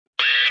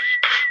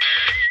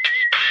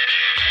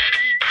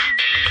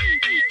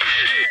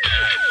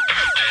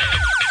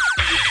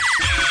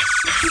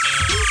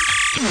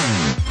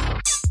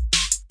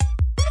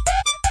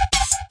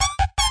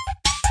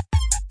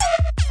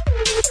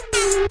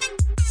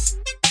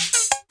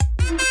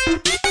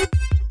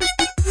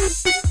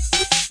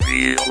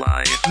Real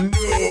life. No.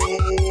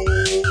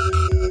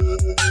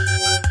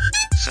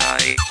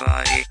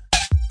 Sci-Fi.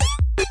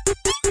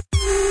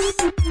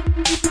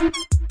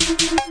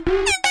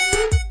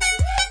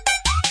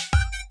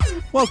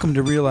 Welcome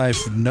to Real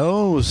Life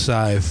No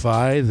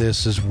Sci-Fi.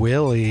 This is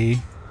Willie.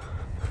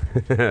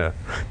 This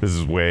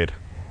is Wade.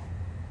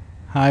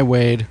 Hi,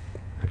 Wade.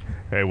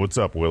 Hey, what's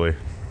up, Willie?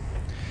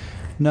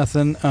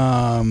 Nothing.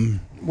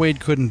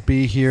 Wade couldn't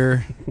be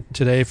here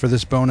today for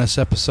this bonus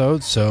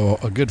episode, so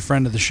a good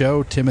friend of the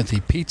show, Timothy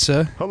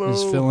Pizza, Hello.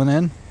 is filling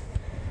in.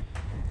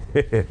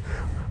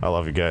 I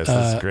love you guys.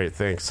 This is great.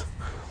 Thanks.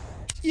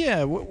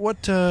 Yeah,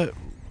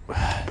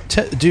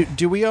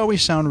 do we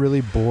always sound really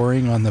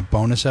boring on the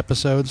bonus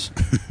episodes?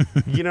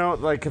 You know,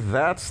 like,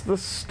 that's the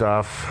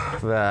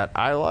stuff that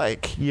I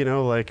like. You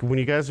know, like, when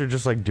you guys are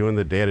just, like, doing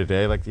the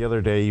day-to-day. Like, the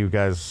other day, you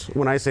guys...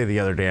 When I say the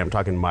other day, I'm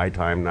talking my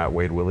time, not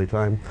Wade Willie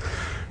time.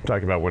 I'm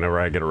talking about whenever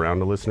I get around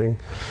to listening.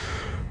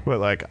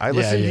 But, like, I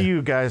listen to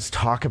you guys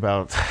talk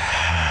about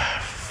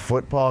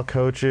football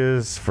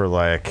coaches for,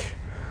 like,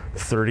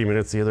 30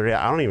 minutes the other day.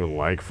 I don't even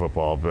like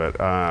football, but...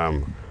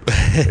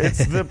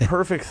 it's the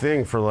perfect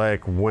thing for,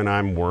 like, when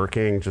I'm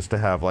working, just to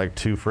have, like,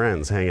 two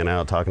friends hanging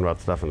out talking about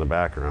stuff in the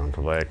background.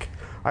 Like,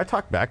 I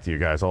talk back to you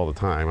guys all the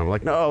time. I'm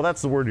like, no,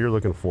 that's the word you're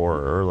looking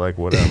for, or, like,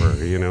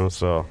 whatever, you know,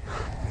 so...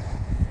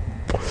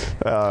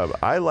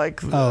 I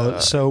like...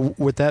 so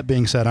with that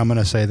being said, I'm going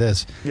to say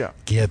this. Yeah.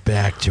 Get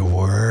back to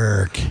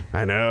work.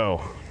 I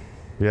know.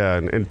 Yeah,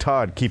 and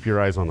Todd, keep your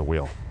eyes on the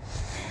wheel.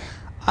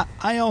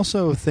 I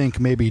also think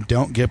maybe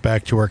don't get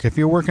back to work. If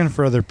you're working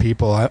for other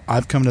people,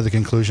 I've come to the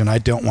conclusion I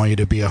don't want you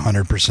to be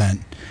 100%.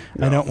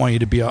 No. I don't want you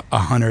to be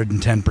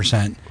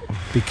 110%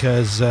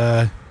 because,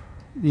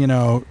 you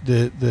know,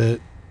 the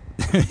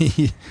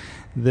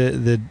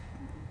the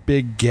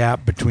big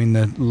gap between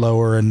the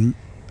lower and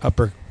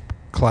upper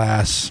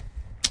class,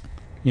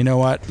 you know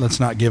what? Let's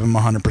not give them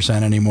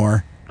 100%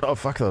 anymore. Oh,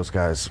 fuck those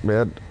guys,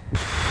 man.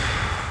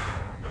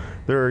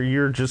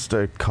 You're just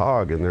a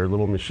cog in their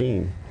little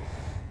machine.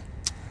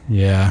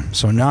 Yeah,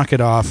 so knock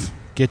it off.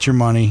 Get your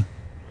money.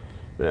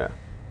 Yeah.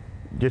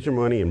 Get your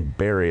money and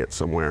bury it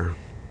somewhere.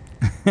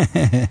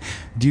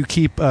 Do you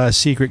keep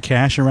secret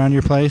cash around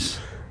your place?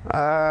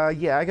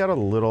 Yeah, I got a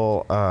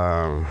little...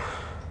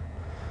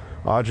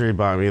 Audrey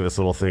bought me this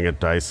little thing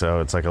at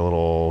Daiso. It's like a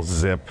little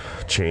zip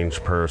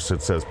change purse.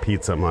 It says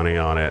pizza money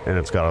on it, and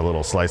it's got a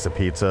little slice of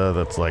pizza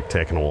that's like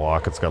taking a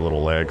walk. It's got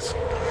little legs.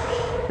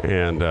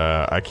 And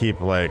I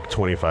keep like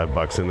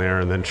 $25 in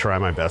there and then try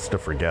my best to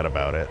forget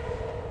about it.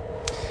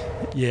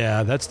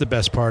 Yeah, that's the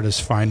best part is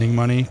finding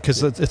money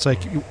because it's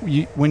like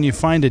when you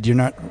find it, you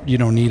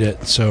don't need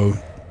it. So,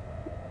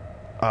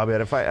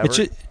 man, if I ever,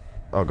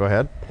 go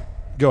ahead.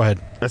 Go ahead.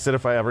 I said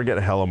if I ever get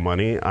hella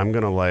money, I'm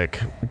gonna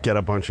like get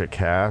a bunch of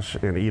cash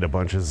and eat a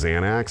bunch of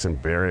Xanax and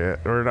bury it,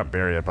 or not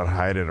bury it, but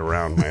hide it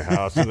around my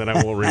house, and then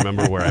I won't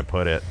remember where I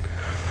put it.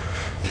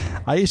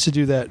 I used to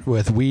do that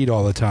with weed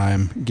all the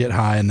time. Get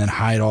high and then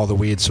hide all the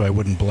weed so I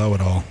wouldn't blow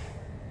it all.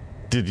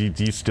 Do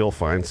you still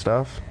find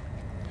stuff?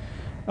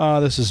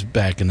 This is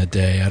back in the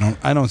day.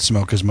 I don't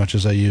smoke as much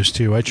as I used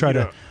to. I try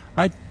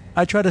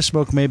to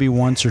smoke maybe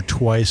once or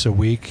twice a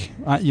week.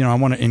 I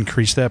want to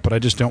increase that, but I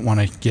just don't want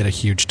to get a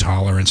huge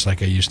tolerance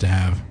like I used to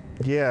have.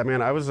 Yeah,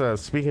 man. I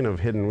was speaking of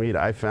hidden weed.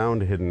 I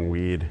found hidden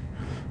weed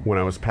when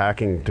I was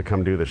packing to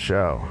come do the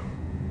show.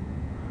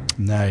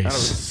 Nice. That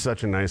was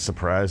such a nice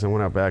surprise. I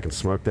went out back and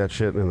smoked that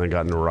shit, and then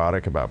got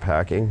neurotic about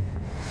packing.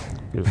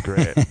 It was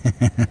great.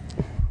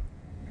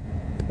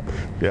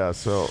 Yeah.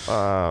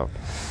 So.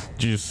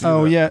 Did you see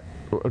that? Yeah.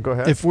 Go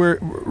ahead. If we're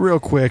real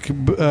quick,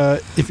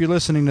 if you're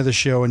listening to the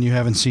show and you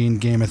haven't seen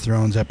Game of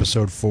Thrones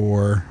episode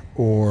 4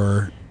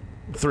 or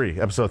 3,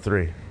 episode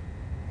 3,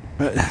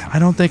 I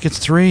don't think it's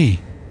 3.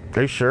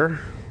 Are you sure?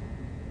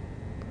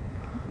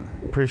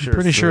 I'm pretty sure.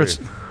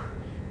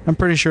 I'm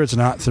pretty sure it's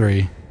not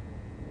 3.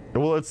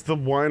 Well, it's the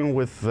one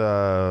with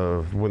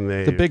when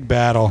they the big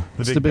battle.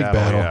 It's the big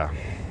battle.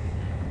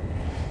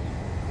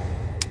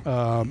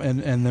 Yeah.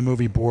 And the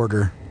movie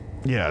Border.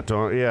 Yeah,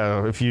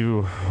 if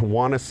you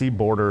want to see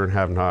Border and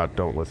have not,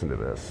 don't listen to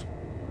this.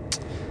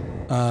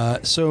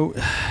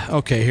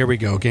 Okay, here we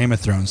go. Game of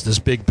Thrones, this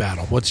big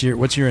battle. What's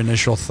your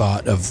initial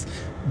thought of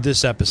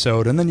this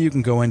episode? And then you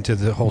can go into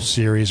the whole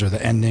series or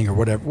the ending or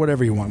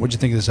whatever you want. What'd you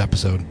think of this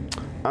episode?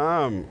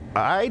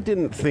 I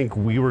didn't think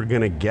we were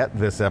going to get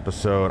this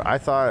episode. I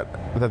thought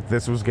that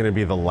this was going to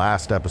be the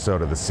last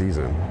episode of the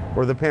season,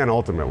 or the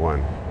penultimate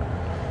one.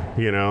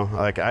 You know,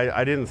 like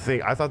I didn't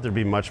think, I thought there'd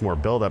be much more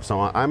build-up, so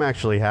I'm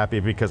actually happy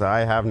because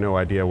I have no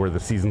idea where the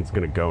season's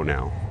going to go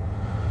now.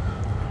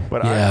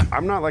 But yeah.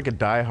 I'm not like a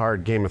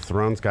diehard Game of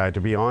Thrones guy, to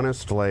be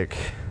honest. Like,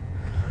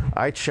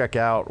 I check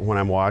out when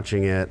I'm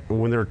watching it.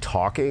 When they're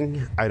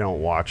talking, I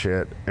don't watch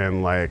it.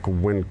 And, like,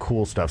 when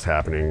cool stuff's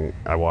happening,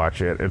 I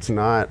watch it. It's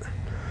not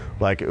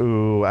like,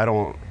 ooh,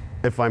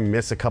 if I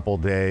miss a couple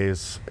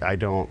days, I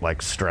don't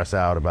like stress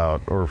out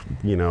about, or,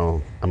 you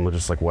know, I'm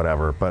just like,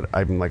 whatever. But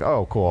I'm like,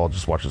 oh, cool, I'll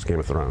just watch this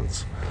Game of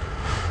Thrones.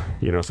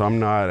 You know, so I'm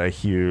not a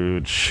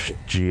huge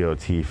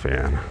GOT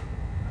fan.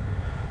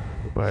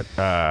 But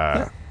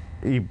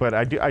but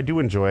I do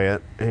enjoy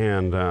it,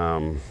 and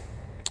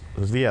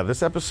yeah,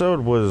 this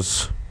episode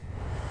was,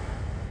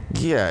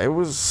 yeah, it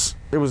was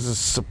a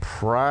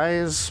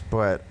surprise,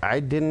 but I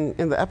didn't,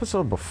 in the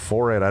episode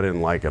before it, I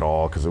didn't like it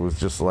all, because it was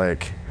just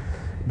like,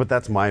 but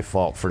that's my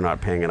fault for not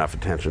paying enough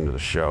attention to the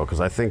show,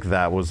 because I think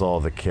that was all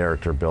the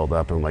character build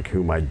up and like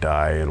who might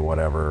die and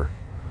whatever.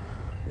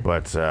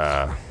 But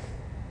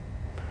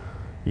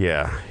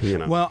yeah, you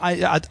know. Well,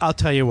 I'll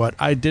tell you what,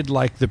 I did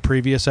like the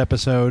previous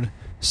episode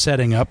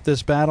setting up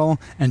this battle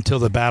until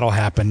the battle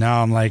happened.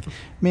 Now I'm like,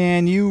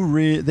 man,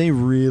 they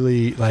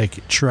really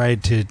like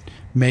tried to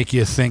make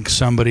you think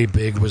somebody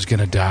big was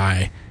gonna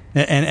die,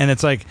 and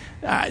it's like,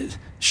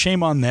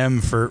 shame on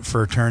them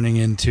for turning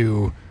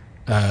into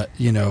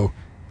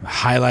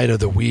highlight of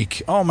the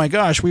week. Oh my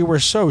gosh, we were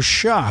so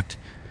shocked.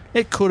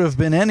 It could have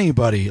been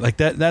anybody. Like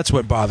that's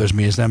what bothers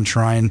me, is them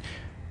trying.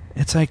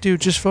 It's like,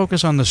 dude, just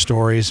focus on the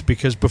stories,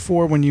 because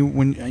before when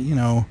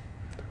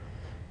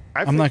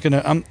I'm not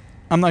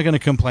gonna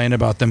complain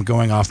about them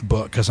going off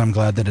book, because I'm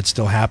glad that it's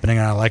still happening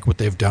and I like what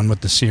they've done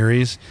with the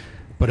series.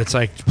 But it's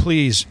like,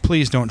 please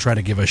don't try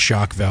to give us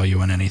shock value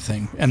on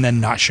anything and then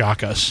not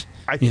shock us.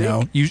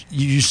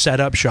 You set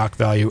up shock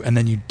value and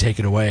then you take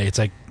it away. It's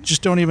like,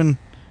 just don't even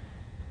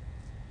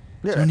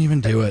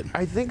do it.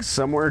 I think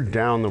somewhere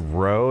down the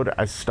road,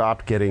 I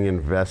stopped getting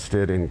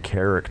invested in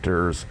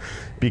characters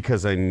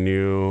because I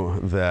knew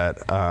that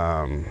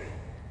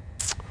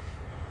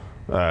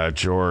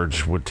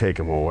George would take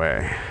him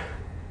away.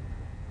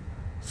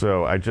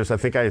 So I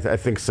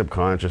think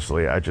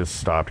subconsciously I just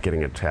stopped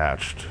getting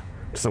attached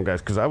to some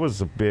guys, because I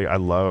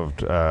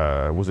loved,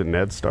 was it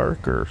Ned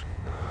Stark or?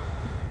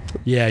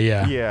 Yeah.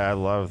 Yeah, I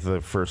love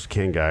the first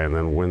King guy, and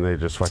then when they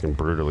just fucking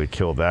brutally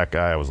killed that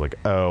guy, I was like,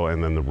 oh,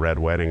 and then the Red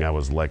Wedding, I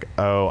was like,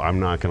 oh, I'm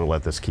not going to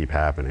let this keep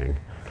happening.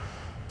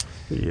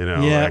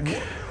 Yeah.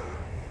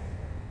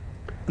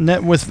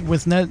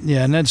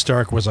 Ned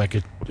Stark was like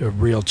a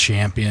real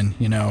champion.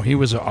 He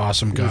was an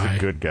awesome guy. He was a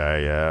good guy,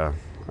 yeah.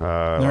 There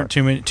aren't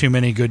too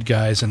many good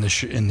guys in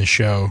the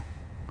show.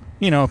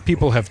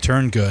 People have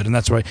turned good, and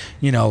that's why,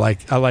 I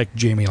like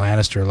Jaime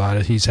Lannister a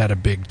lot. He's had a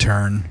big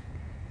turn.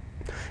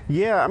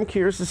 Yeah, I'm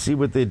curious to see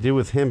what they do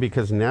with him,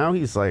 because now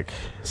he's like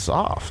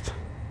soft.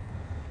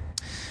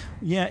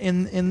 Yeah,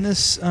 in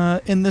this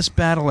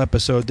battle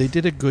episode, they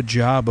did a good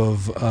job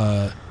of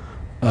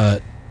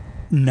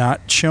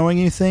not showing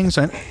you things.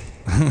 When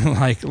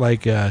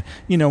the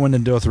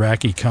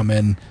Dothraki come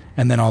in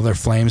and then all their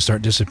flames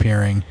start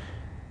disappearing.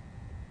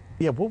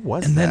 Yeah, what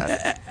was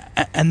that?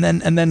 And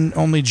then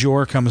only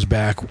Jor comes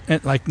back.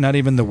 Like, not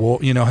even the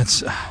wolf.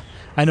 It's.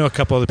 I know a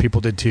couple other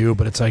people did too,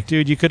 but it's like,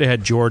 dude, you could have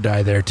had Jor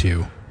die there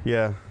too.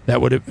 Yeah,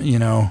 that would have. I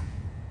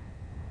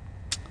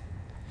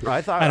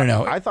don't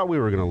know. I thought we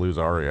were going to lose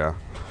Arya.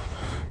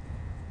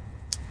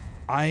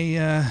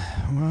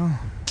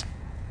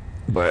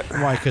 But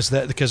why? Because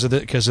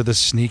of the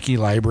sneaky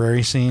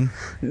library scene.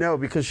 No,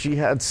 because she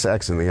had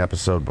sex in the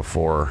episode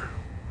before.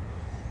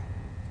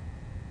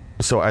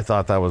 So I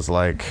thought that was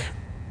like...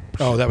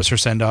 Oh, that was her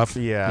send-off?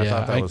 Yeah, I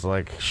thought that was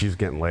like, she's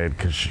getting laid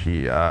because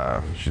she's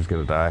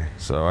going to die.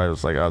 So I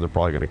was like, oh, they're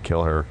probably going to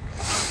kill her.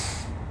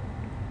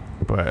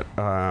 But,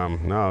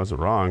 no, I was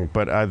wrong.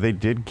 But they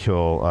did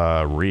kill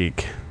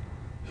Reek,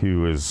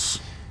 who is...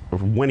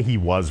 When he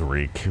was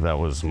Reek, that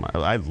was...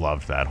 I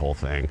loved that whole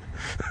thing.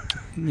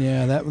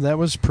 Yeah, that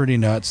was pretty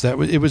nuts.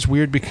 It was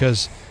weird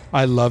because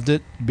I loved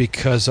it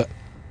because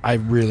I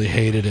really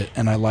hated it,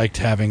 and I liked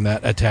having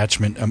that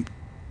attachment...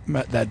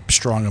 that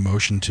strong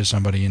emotion to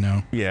somebody,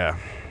 Yeah.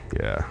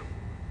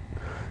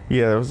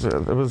 It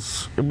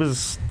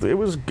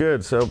was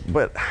good. So,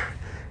 but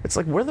it's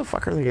like, where the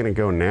fuck are they going to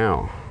go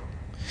now?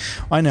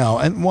 I know,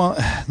 and well,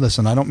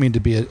 listen, I don't mean to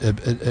be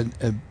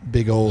a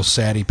big old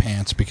saddie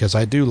pants, because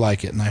I do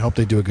like it, and I hope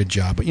they do a good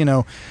job. But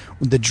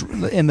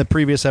in the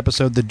previous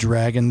episode, the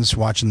dragons,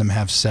 watching them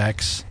have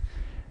sex,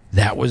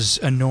 that was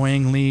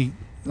annoyingly.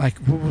 Like,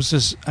 what was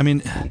this? I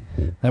mean,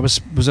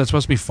 was that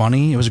supposed to be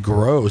funny? It was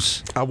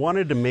gross. I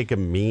wanted to make a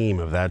meme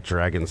of that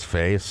dragon's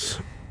face,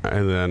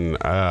 and then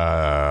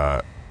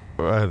I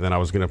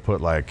was gonna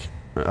put like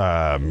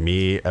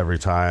me every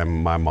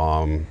time my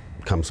mom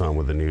comes home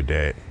with a new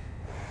date.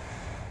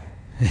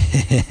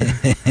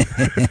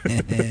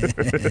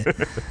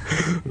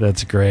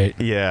 That's great.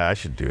 Yeah, I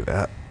should do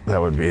that. That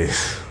would be.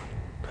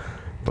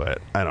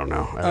 But I don't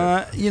know.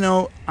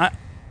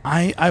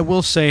 I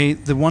will say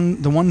the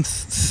one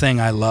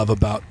thing I love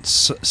about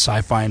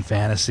sci-fi and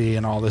fantasy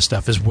and all this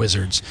stuff is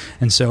wizards.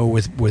 And so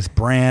with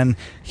Bran,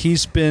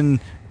 he's been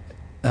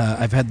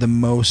I've had the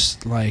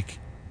most like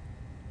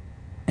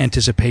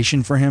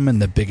anticipation for him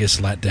and the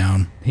biggest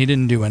letdown. He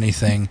didn't do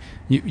anything.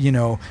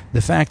 The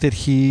fact that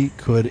he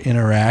could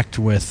interact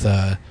with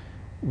the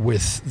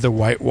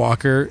White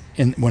Walker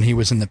when he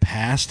was in the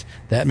past,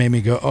 that made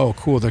me go, oh,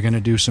 cool, they're going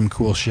to do some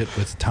cool shit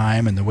with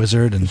time and the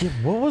wizard. And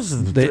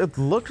it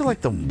looked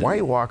like the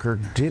White Walker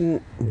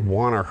didn't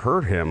want to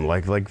hurt him,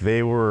 like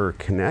they were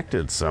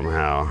connected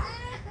somehow.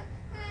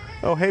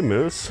 Oh, hey,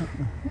 Moose.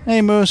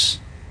 Hey, Moose.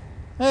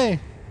 Hey.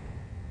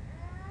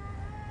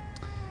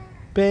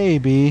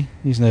 baby.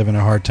 He's having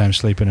a hard time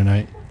sleeping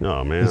tonight.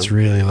 Oh, man. It's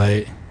really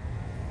late.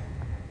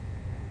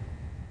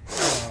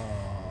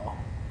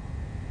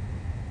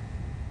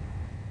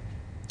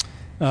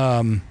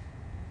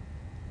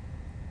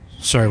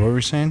 Sorry, what were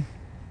we saying?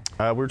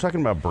 We were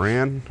talking about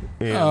Bran.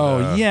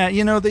 And,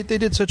 yeah, they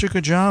did such a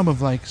good job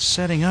of like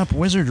setting up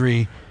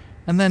wizardry,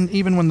 and then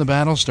even when the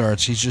battle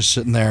starts, he's just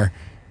sitting there.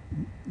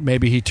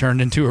 Maybe he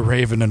turned into a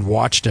raven and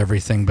watched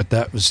everything, but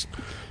that was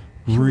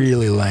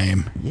really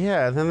lame.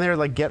 Yeah, then they're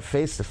like get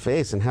face to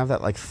face and have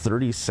that like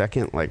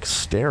 30-second like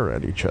stare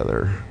at each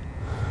other.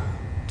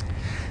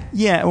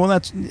 Yeah, well,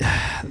 that's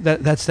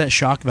that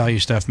shock value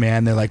stuff,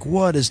 man. They're like,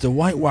 what is the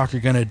White Walker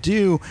gonna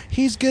do?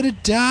 He's gonna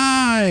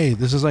die.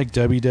 This is like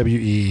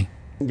WWE.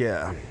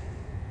 Yeah.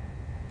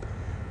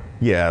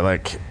 Yeah,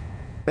 like,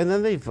 and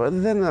then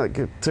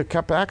like, to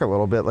cut back a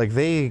little bit, like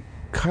they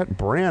cut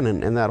Bran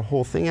and that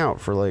whole thing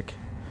out for like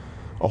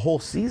a whole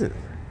season.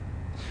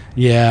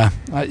 Yeah,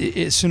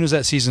 as soon as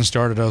that season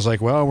started, I was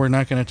like, well, we're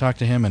not going to talk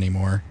to him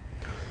anymore.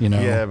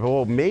 Yeah, but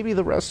well, maybe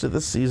the rest of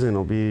this season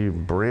will be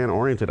Bran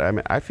oriented. I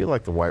mean, I feel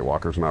like the White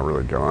Walker's not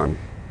really gone.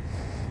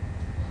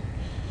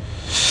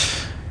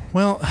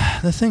 Well,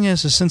 the thing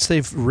is since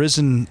they've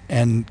risen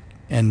and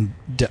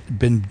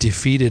been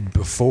defeated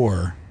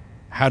before,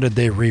 how did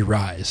they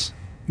re-rise?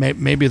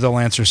 Maybe they'll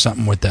answer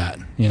something with that.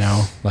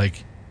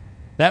 Like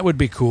that would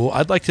be cool.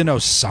 I'd like to know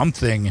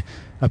something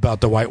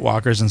about the White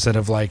Walkers instead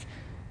of like,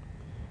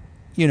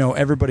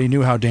 everybody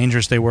knew how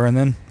dangerous they were, and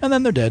then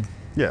they're dead.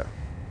 Yeah.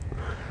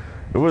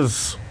 It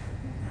was...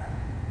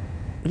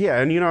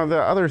 Yeah, and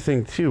the other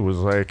thing, too, was,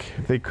 like,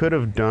 they could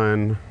have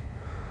done,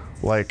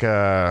 like,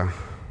 they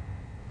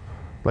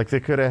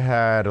could have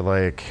had,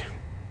 like,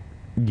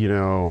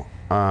 that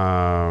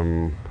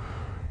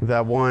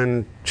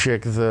one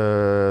chick,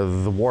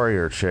 the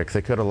warrior chick,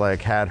 they could have,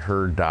 like, had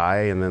her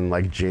die, and then,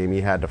 like,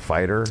 Jaime had to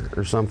fight her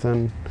or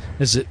something.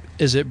 Is it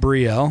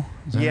Brielle?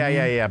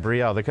 Yeah,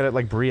 Brielle. They could have,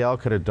 like, Brielle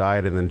could have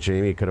died, and then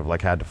Jaime could have,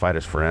 like, had to fight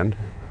his friend.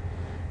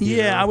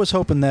 Yeah, I was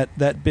hoping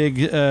that big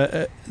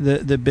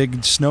the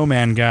big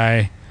snowman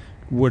guy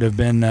would have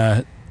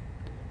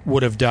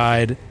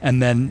died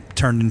and then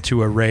turned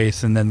into a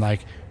wraith and then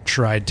like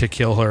tried to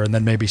kill her and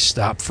then maybe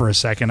stop for a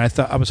second.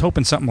 I was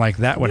hoping something like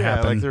that would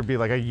happen. Like there'd be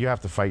like you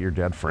have to fight your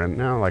dead friend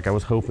now. Like I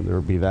was hoping there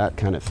would be that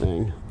kind of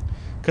thing.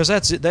 Because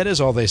that is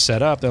all they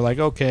set up. They're like,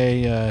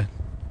 okay,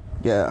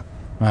 yeah.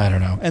 I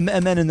don't know. And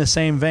then in the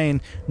same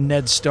vein,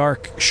 Ned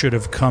Stark should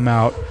have come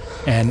out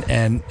and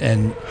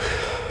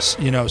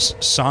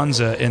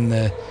Sansa in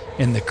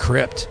the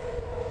crypt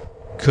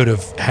could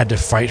have had to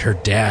fight her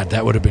dad.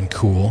 That would have been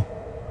cool.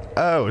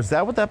 Oh, is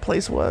that what that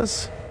place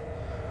was?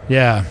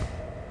 Yeah.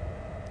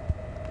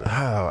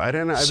 Oh, I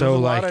don't know. So There's a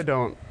like, lot I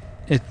don't.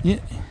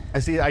 I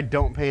see. I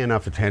don't pay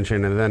enough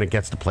attention, and then it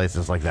gets to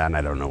places like that, and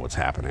I don't know what's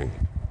happening.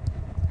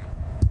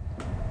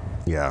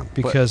 Yeah.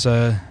 Because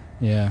yeah.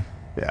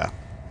 Yeah.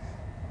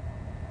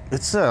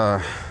 It's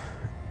I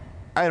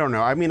don't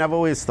know. I mean, I've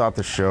always thought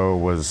the show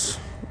was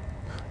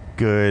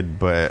good,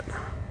 but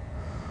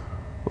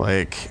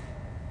like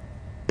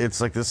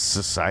it's like this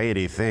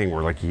society thing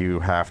where like you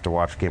have to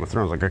watch Game of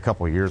Thrones. Like a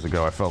couple of years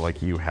ago I felt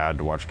like you had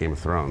to watch Game of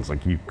Thrones.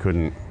 Like you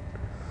couldn't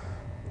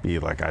be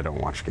like I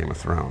don't watch Game of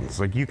Thrones.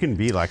 Like you can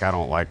be like I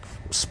don't like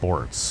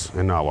sports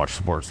and not watch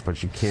sports,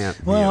 but you can't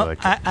be like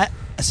I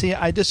see.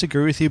 I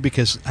disagree with you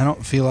because I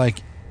don't feel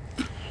like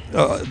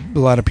a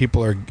lot of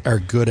people are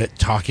good at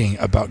talking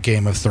about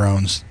Game of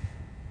Thrones.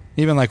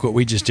 Even like what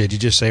we just did, you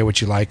just say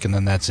what you like and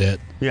then that's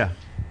it. Yeah.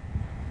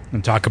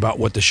 And talk about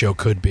what the show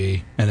could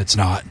be, and it's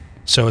not.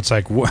 So it's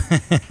like, what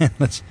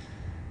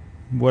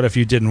if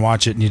you didn't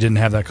watch it and you didn't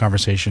have that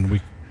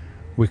conversation?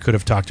 We could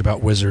have talked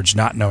about wizards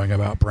not knowing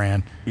about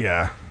Bran.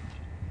 Yeah.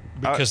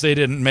 Because they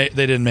didn't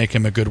make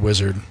him a good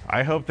wizard.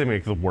 I hope they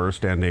make the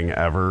worst ending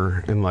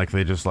ever, and like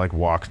they just like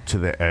walk to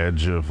the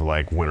edge of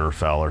like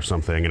Winterfell or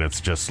something, and it's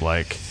just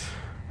like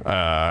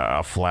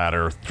a flat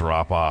Earth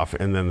drop off,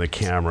 and then the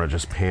camera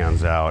just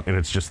pans out, and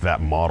it's just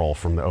that model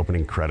from the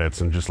opening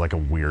credits, and just like a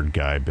weird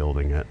guy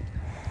building it.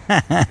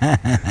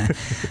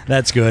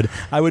 That's good.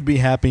 I would be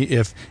happy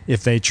if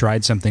they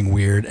tried something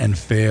weird and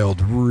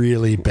failed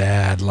really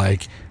bad,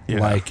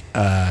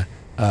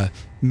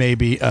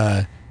 maybe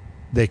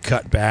they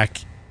cut back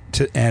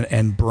to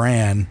and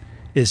Bran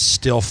is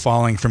still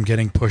falling from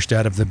getting pushed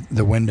out of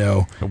the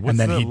window, and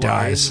then he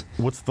dies.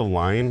 What's the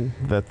line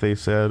that they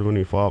said when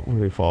he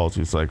falls?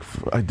 He's like,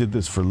 "I did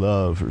this for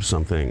love" or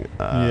something.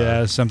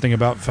 Yeah, something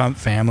about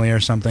family or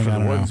something. For I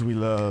don't know. The ones we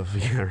love,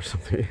 yeah, or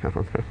something. I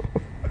don't know.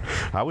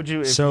 How would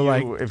you?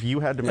 If you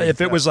had to make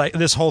if it was like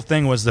this whole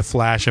thing was the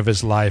flash of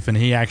his life, and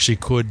he actually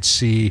could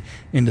see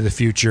into the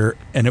future,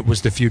 and it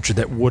was the future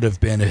that would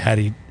have been had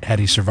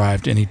he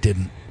survived, and he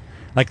didn't.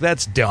 Like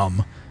that's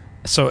dumb.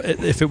 So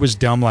if it was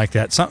dumb like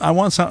that,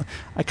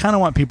 I kind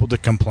of want people to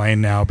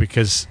complain now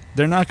because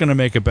they're not going to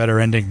make a better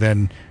ending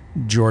than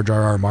George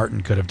R.R.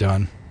 Martin could have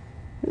done.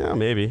 Yeah,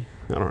 maybe.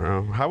 I don't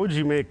know. How would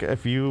you make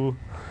if you?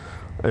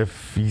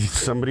 If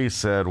somebody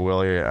said,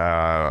 Willie,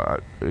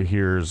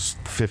 here's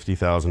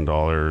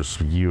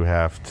 $50,000, you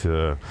have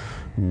to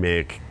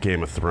make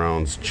Game of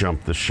Thrones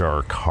jump the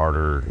shark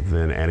harder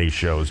than any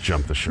shows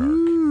jump the shark.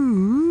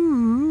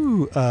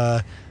 Ooh,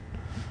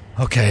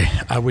 okay,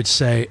 I would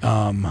say,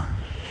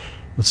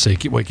 let's see,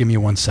 wait, give me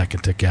 1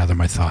 second to gather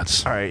my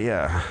thoughts. All right,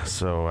 yeah.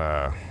 So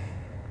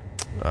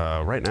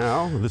right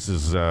now, this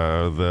is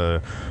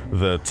the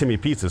Timmy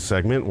Pizza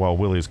segment while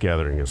Willie's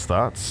gathering his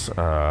thoughts.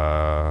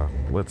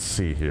 Let's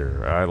see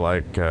here. I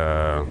like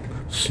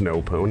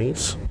snow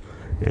ponies.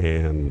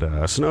 And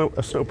a snow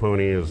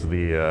pony is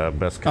the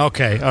best.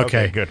 Okay,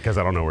 good, because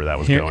I don't know where that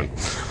was Here- going.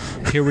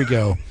 Here we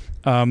go.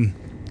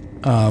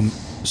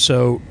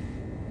 So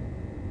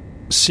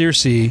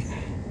Circe,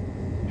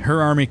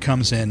 her army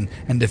comes in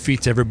and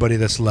defeats everybody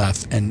that's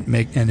left, and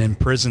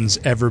imprisons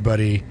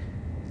everybody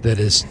that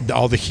is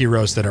all the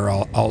heroes that are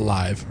all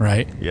alive,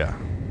 right? Yeah.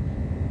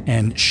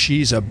 And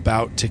she's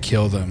about to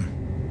kill them,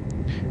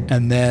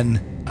 and then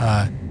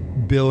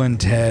Bill and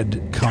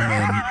Ted come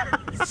in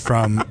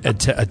from a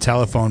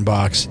telephone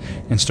box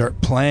and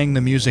start playing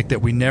the music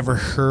that we never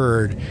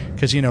heard,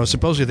 because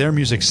supposedly their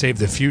music saved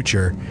the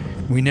future.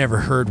 We never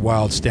heard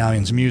Wild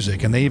Stallions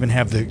music, and they even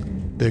have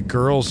the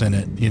girls in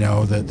it,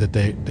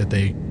 that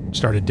they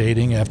started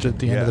dating after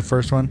the end of the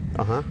first one.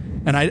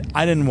 And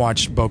I didn't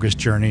watch Bogus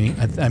Journey.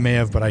 I may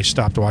have, but I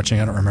stopped watching.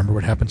 I don't remember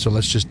what happened, so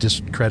let's just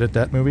discredit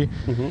that movie.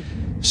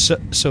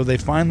 So they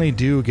finally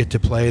do get to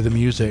play the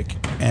music,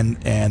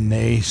 and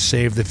they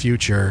save the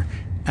future,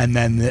 and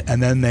then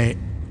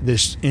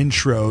this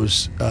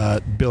intros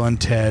Bill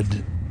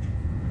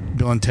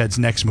and Ted's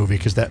next movie,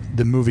 because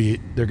the movie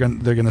they're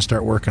gonna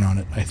start working on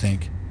it, I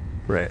think.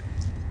 Right.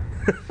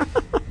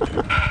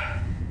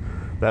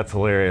 That's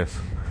hilarious.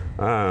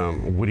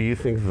 What do you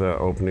think the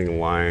opening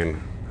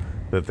line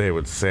that they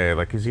would say,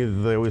 like, because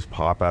they always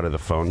pop out of the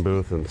phone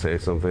booth and say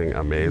something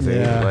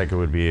amazing, like it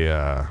would be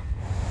oh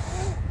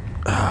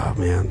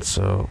man,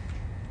 so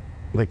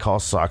they call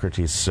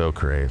Socrates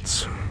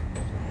Socrates.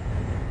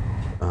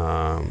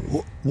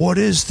 What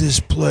is this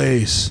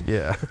place?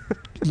 Yeah.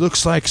 It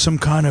looks like some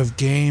kind of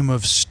game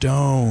of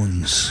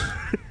stones.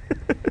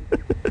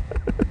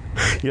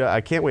 Yeah,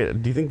 I can't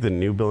wait. Do you think the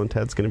new Bill and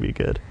Ted's going to be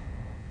good?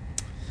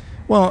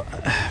 Well,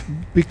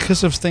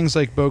 because of things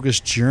like Bogus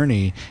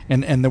Journey,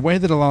 and the way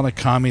that a lot of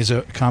comedies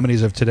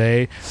of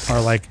today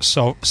are like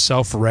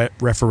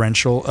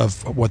self-referential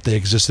of what they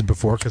existed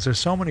before, because there's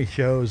so many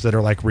shows that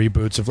are like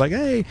reboots of like,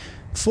 hey,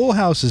 Full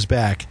House is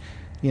back,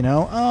 and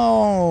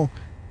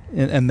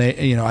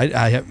they,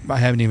 I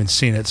haven't even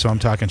seen it, so I'm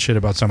talking shit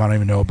about something I don't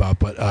even know about,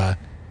 but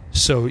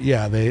so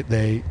yeah,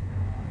 they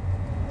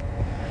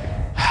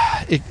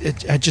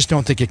I just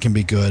don't think it can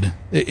be good,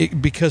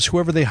 because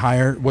whoever they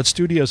hire, what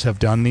studios have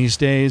done these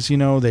days,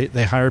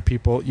 they hire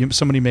people.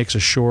 Somebody makes a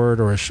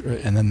short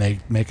and then they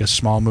make a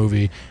small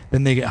movie,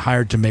 then they get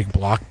hired to make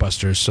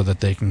blockbusters so that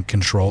they can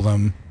control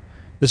them.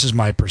 This is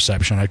my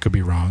perception. I could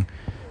be wrong.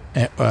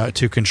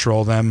 To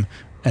control them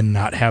and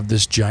not have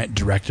this giant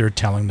director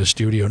telling the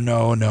studio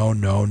no.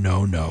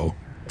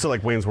 So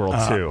like Wayne's World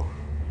 2.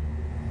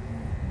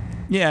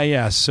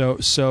 Yeah. So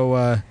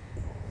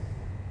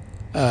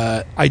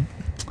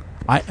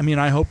I mean,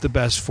 I hope the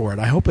best for it.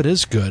 I hope it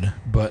is good,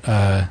 but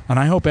and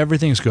I hope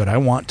everything's good. I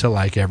want to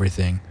like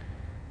everything,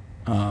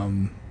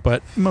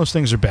 but most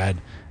things are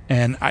bad,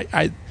 and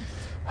I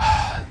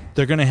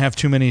they're going to have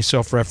too many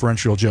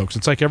self-referential jokes.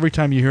 It's like every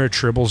time you hear a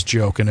Tribbles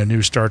joke in a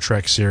new Star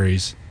Trek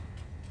series,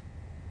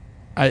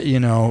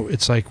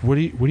 it's like, what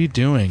are you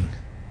doing?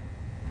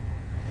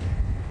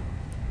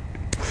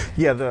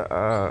 Yeah,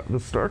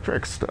 the Star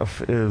Trek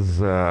stuff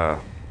is.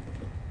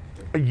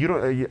 You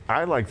don't.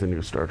 I like the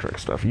new Star Trek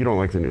stuff. You don't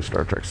like the new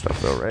Star Trek stuff,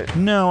 though, right?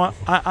 No,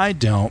 I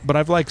don't. But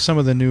I've liked some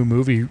of the new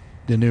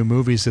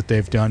movies that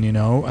they've done.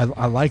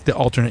 I like the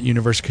alternate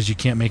universe because you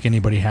can't make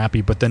anybody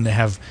happy. But then to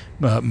have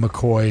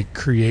McCoy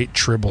create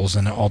Tribbles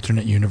in an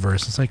alternate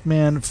universe, it's like,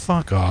 man,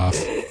 fuck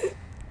off.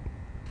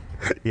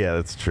 Yeah,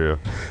 that's true.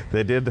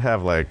 They did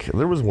have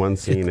there was one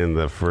scene in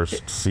the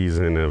first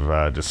season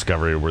of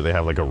Discovery where they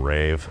have like a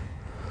rave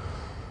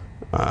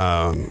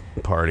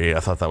party. I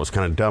thought that was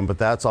kind of dumb, but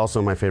that's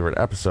also my favorite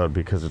episode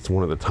because it's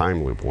one of the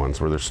time loop ones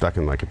where they're stuck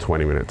in like a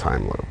 20-minute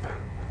time loop.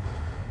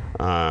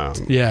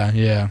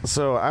 Yeah.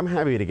 So I'm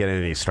happy to get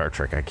any Star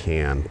Trek I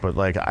can, but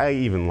I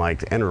even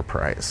liked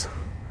Enterprise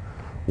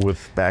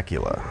with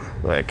Bakula.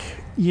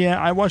 Yeah,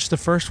 I watched the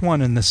first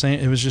one and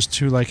it was just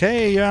too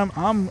hey,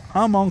 I'm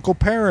Uncle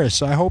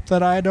Paris. I hope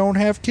that I don't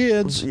have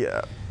kids.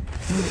 Yeah.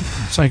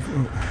 It's like,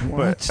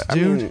 what, but,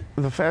 dude? I mean,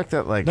 the fact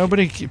that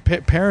nobody,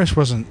 Paris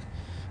wasn't.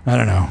 I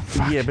don't know.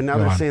 Fuck. Yeah, but now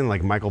they're saying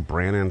Michael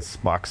Brannan's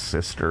Spock's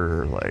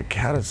sister.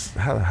 How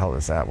the hell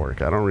does that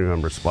work? I don't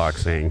remember Spock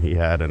saying he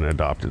had an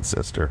adopted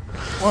sister.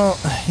 Well,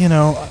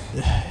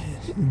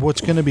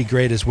 what's going to be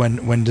great is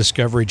when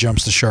Discovery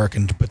jumps the shark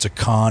and puts a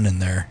Khan in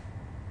there.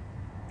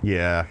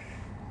 Yeah.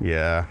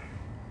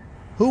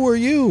 Who are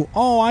you?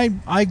 Oh,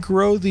 I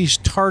grow these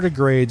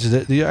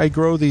tardigrades. I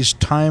grow these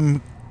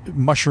time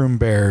mushroom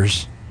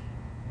bears.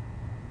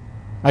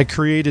 I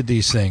created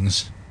these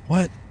things.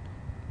 What?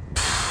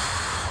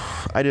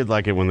 I did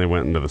like it when they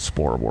went into the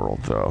Spore world,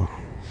 though.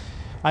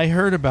 I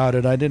heard about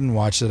it. I didn't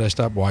watch it. I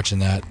stopped watching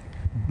that.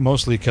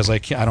 Mostly because I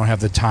don't have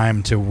the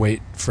time to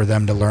wait for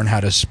them to learn how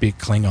to speak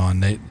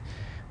Klingon.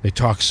 They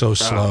talk so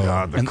slow. Oh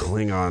God, the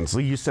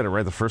Klingons! You said it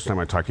right the first time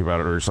I talked to you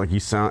about it. Or it's like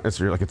it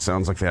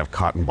sounds like they have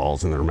cotton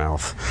balls in their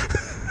mouth.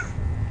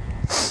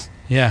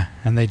 Yeah,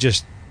 and they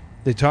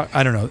talk.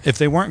 I don't know. If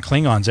they weren't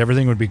Klingons,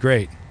 everything would be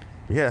great.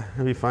 Yeah,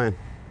 it'd be fine.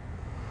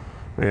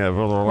 Yeah, and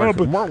then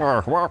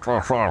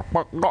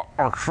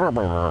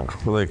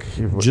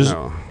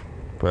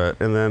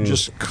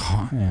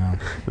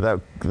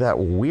that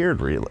weird.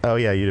 You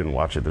didn't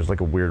watch it. There's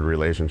like a weird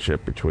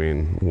relationship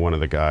between one of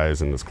the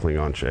guys and this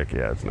Klingon chick.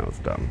 Yeah, it's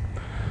dumb.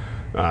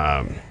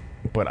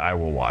 But I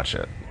will watch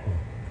it.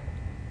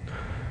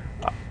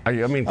 I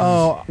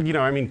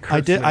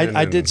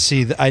did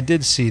see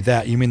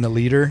that. You mean the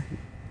leader?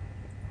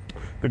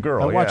 The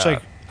girl.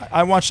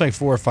 I watched like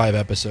 4 or 5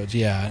 episodes.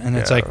 Yeah, and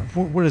it's like,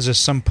 what is this?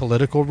 Some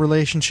political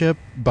relationship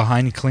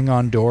behind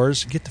Klingon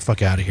doors? Get the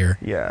fuck out of here.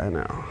 Yeah, I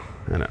know.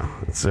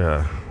 It's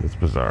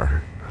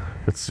bizarre.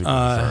 It's super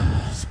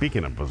bizarre.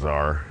 Speaking of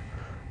bizarre,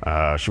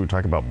 should we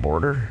talk about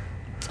Border?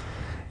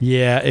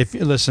 Yeah. If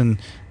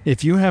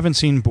you haven't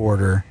seen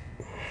Border,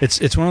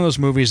 it's one of those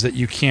movies that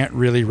you can't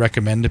really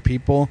recommend to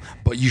people,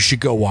 but you should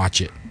go watch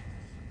it.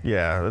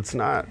 Yeah, it's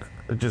not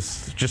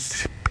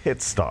just pit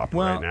stop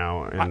right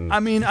now. And I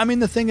mean,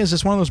 the thing is,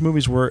 it's one of those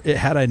movies where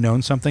had I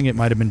known something, it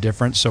might have been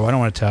different. So I don't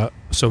want to tell.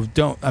 So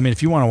don't. I mean,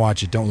 if you want to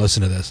watch it, don't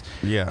listen to this.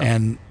 Yeah.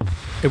 And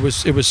it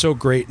was so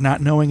great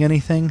not knowing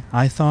anything.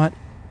 I thought,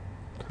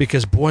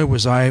 because boy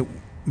was I.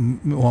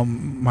 Well,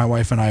 my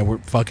wife and I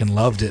fucking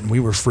loved it, and we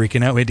were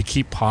freaking out. We had to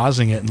keep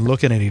pausing it and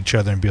looking at each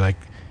other and be like,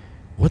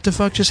 "What the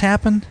fuck just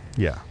happened?"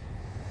 Yeah.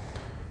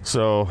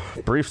 So,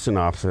 brief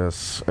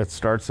synopsis. It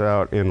starts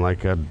out in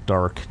like a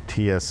dark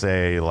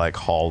TSA like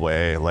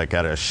hallway, like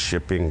at a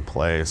shipping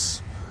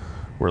place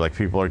where like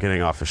people are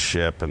getting off a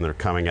ship and they're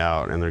coming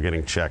out and they're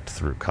getting checked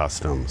through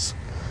customs.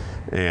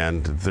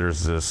 And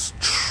there's this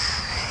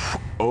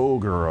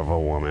ogre of a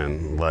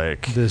woman,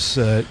 like this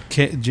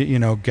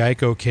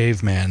Geico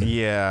caveman.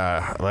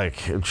 Yeah,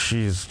 like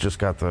she's just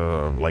got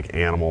the like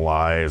animal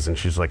eyes, and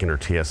she's like in her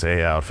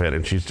TSA outfit,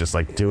 and she's just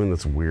like doing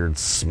this weird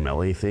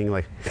smelly thing,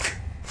 like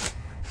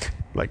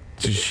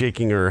she's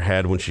shaking her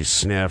head when she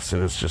sniffs,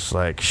 and it's just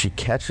like she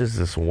catches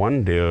this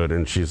one dude,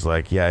 and she's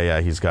like,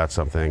 yeah, he's got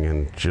something,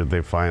 and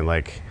they find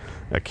like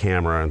a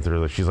camera,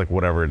 and she's like,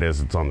 whatever it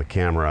is, it's on the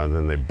camera, and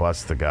then they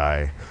bust the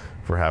guy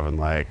for having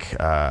like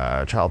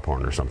child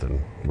porn or something,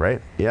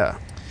 right? Yeah.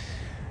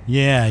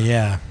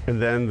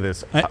 And then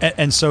this,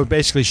 and so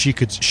basically, she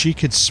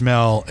could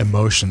smell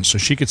emotions, so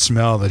she could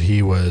smell that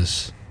he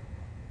was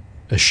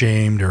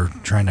ashamed or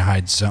trying to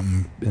hide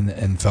something,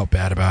 and felt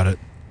bad about it.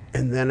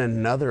 And then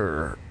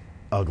another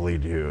ugly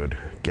dude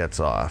gets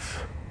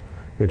off,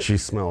 and she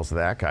smells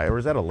that guy. Or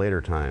is that a later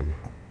time?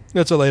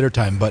 That's a later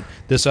time, but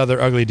this other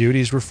ugly dude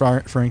he's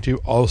referring to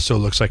also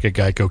looks like a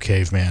Geico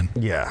caveman.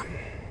 Yeah.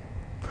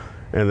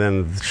 And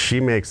then she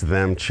makes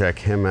them check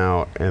him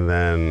out, and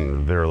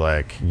then they're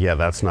like, yeah,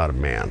 that's not a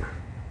man.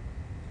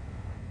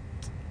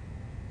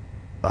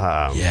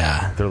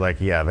 They're like,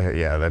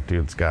 that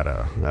dude's got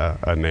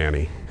a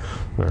nanny.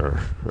 Or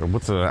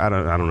what's I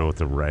don't know what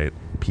the right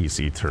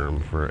PC term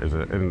for is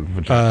it? And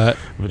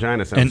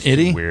vagina sounds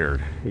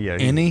weird. Yeah,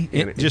 Humans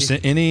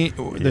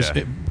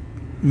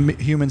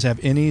have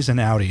innies and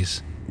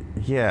outies.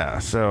 Yeah,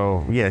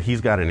 so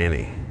he's got an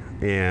innie,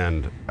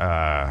 and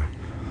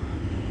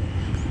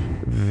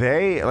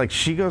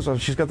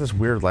she's got this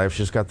weird life.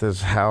 She's got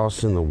this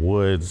house in the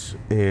woods,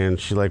 and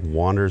she like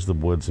wanders the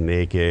woods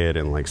naked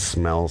and like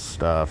smells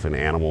stuff, and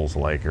animals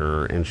like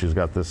her, and she's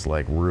got this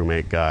like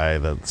roommate guy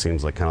that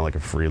seems like kind of like a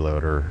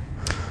freeloader.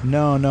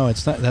 No,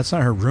 it's not. That's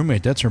not her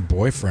roommate. That's her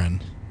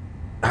boyfriend.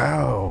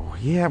 Oh,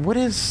 yeah. What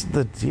is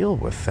the deal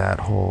with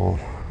that whole?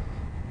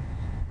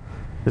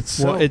 It's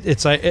really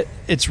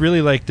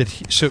like that.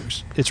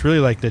 It's really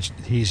like that.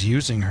 He's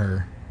using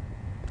her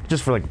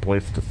just for like a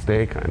place to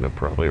stay, kind of,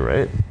 probably,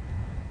 right?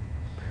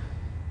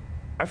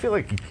 I feel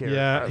like he cares.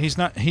 Yeah, he's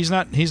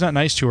not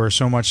nice to her,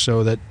 so much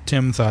so that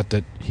Tim thought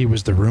that he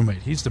was the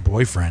roommate. He's the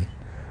boyfriend.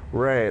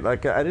 Right.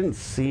 Like, I didn't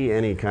see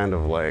any kind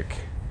of like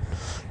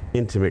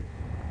intimate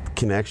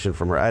connection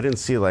from her. I didn't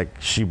see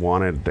like she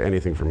wanted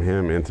anything from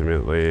him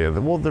intimately.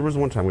 Well, there was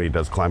one time when he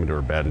does climb into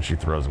her bed and she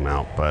throws him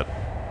out, but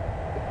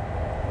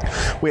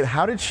wait,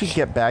 how did she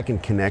get back in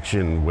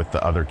connection with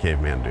the other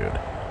caveman dude?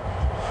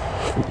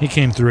 He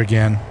came through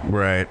again.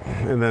 Right.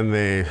 And then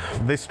they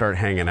start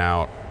hanging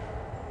out,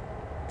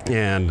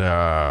 and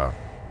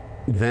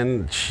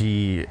then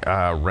she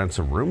rents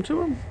a room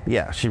to him.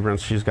 Yeah,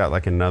 she's got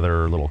like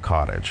another little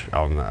cottage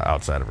on the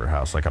outside of her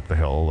house, like up the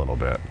hill a little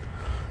bit.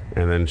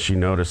 And then she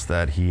noticed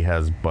that he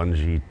has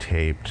bungee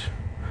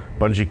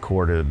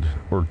corded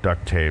or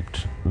duct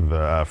taped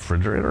the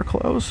refrigerator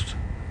closed.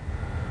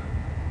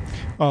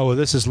 Oh, well,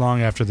 this is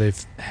long after they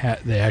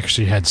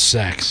actually had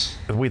sex.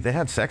 Wait, they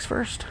had sex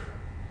first?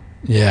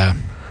 Yeah.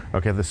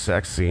 Okay, the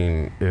sex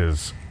scene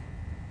is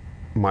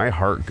my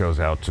heart goes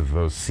out to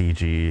those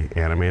CG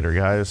animator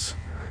guys.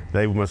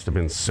 They must have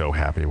been so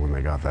happy when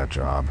they got that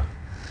job.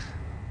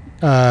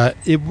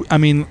 I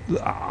mean,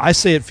 I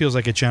say it feels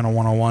like a Channel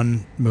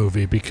 101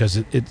 movie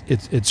because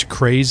it's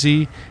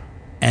crazy,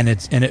 and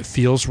it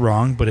feels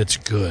wrong, but it's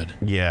good.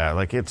 Yeah,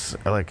 like it's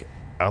like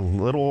a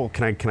little.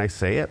 Can I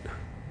say it?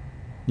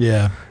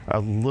 Yeah, a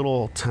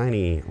little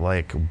tiny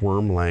like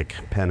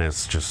worm-like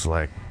penis just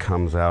like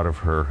comes out of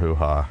her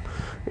hoo-ha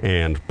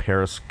and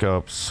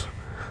periscopes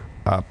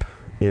up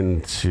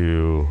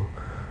into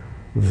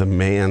the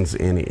man's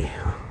innie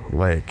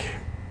like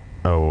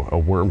a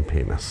worm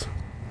penis.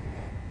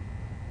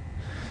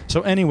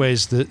 So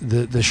anyways,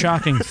 the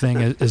shocking thing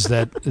is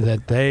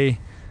that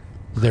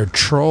they're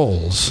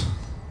trolls.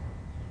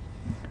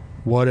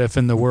 What if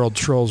in the world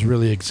trolls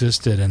really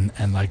existed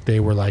and like they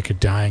were like a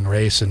dying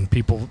race and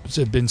people, it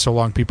had been so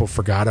long people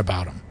forgot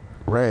about them.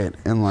 Right.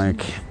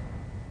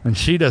 And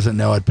she doesn't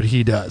know it, but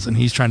he does, and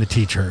he's trying to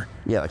teach her.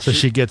 Yeah, like so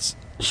she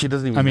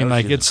doesn't even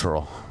know she's a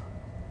troll.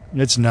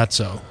 It's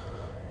nutso.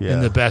 Yeah.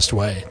 In the best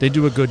way. They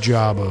do a good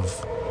job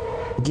of...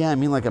 Yeah, I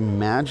mean, like,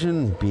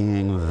 imagine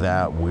being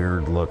that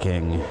weird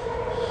looking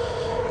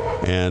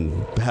and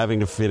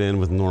having to fit in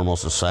with normal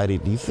society.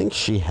 Do you think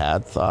she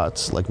had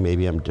thoughts like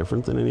maybe I'm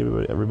different than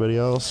everybody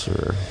else?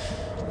 Or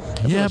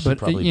yeah,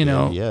 but you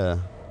know, yeah.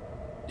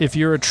 If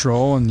you're a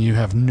troll and you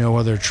have no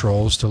other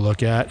trolls to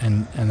look at,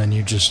 and then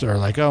you just are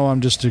like, oh,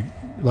 I'm just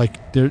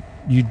you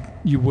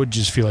would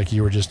just feel like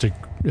you were just a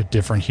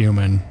different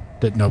human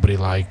that nobody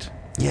liked.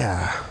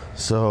 Yeah.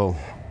 So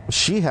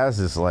she has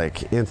this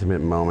like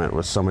intimate moment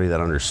with somebody that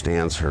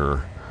understands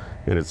her,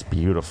 and it's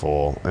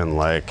beautiful, and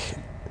like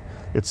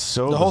it's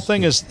so... The whole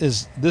thing is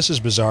this is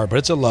bizarre, but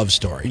it's a love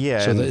story. Yeah,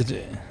 so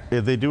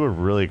they do a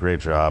really great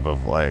job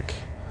of like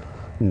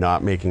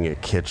not making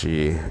it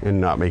kitschy and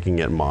not making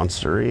it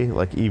monstery.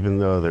 Like, even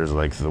though there's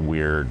like the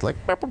weird like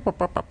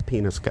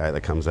penis guy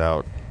that comes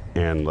out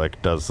and like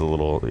does the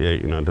little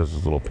does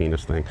his little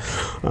penis thing,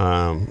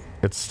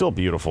 it's still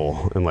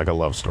beautiful in like a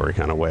love story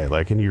kind of way.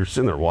 Like, and you're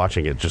sitting there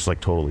watching it just like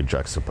totally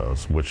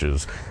juxtaposed, which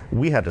is,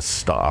 we had to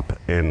stop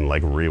and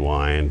like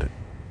rewind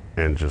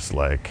and just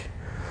like...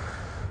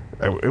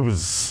 It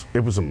was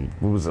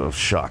a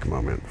shock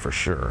moment for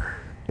sure,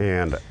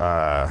 and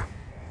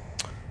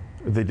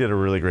they did a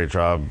really great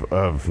job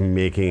of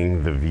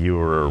making the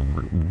viewer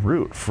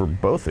root for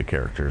both the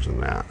characters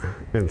in that.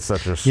 It's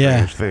such a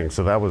strange thing.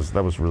 So that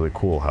was really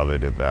cool how they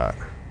did that.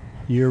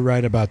 You're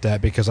right about that,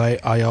 because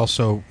I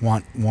also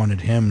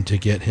wanted him to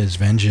get his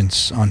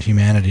vengeance on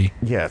humanity.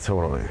 Yeah,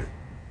 totally.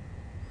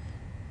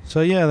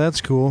 So yeah, that's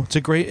cool. It's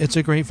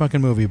a great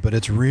fucking movie, but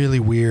it's really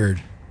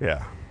weird.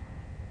 Yeah.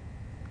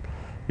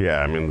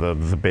 Yeah, I mean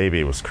the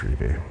baby was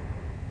creepy.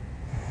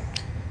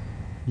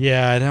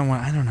 Yeah, I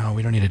don't know.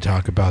 We don't need to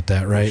talk about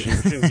that, right? We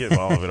shouldn't give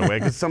all of it away,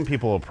 because some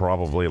people will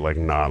probably like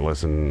not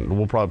listen.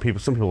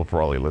 Some people will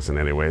probably listen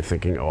anyway,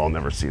 thinking, "Oh, I'll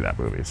never see that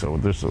movie." So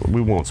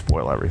we won't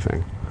spoil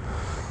everything.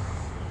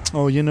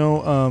 Oh,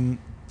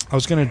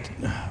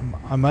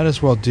 I might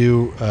as well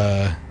do.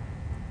 Let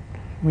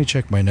me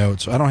check my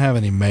notes. I don't have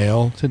any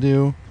mail to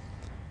do,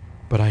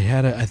 but I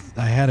had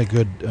a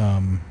good.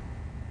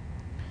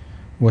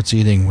 What's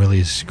eating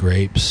Willie's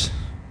grapes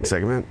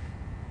segment?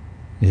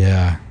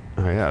 Yeah.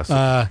 Oh, yes.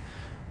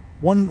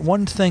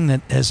 One thing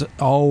that has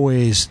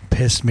always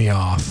pissed me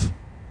off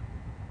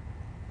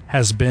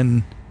has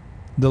been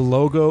the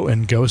logo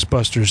in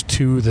Ghostbusters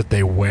 2 that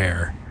they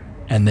wear,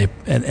 and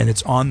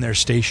it's on their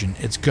station.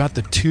 It's got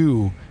the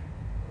 2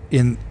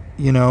 in,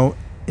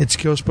 it's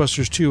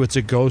Ghostbusters 2. It's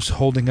a ghost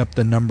holding up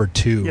the number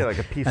 2. Yeah, like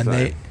a peace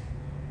sign.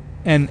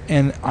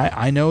 And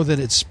I know that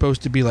it's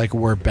supposed to be like,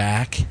 we're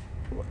back,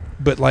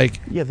 but like...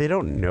 Yeah, they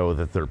don't know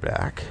that they're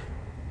back.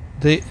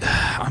 It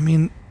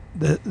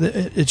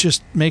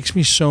just makes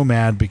me so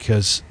mad,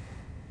 because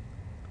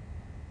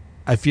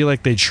I feel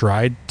like they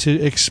tried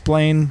to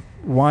explain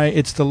why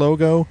it's the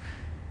logo.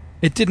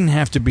 It didn't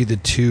have to be the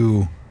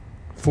 2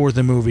 for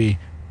the movie,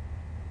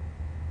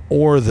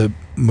 or the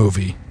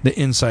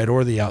inside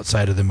or the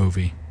outside of the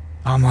movie.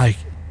 I'm like,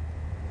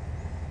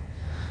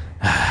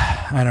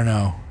 I don't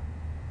know.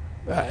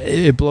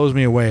 It blows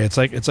me away. It's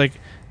like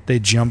they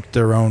jumped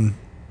their own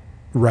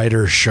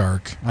writer's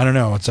shark. I don't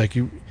know. It's like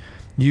you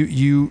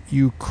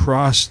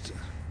crossed,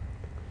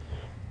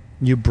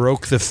 you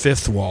broke the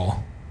fifth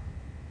wall.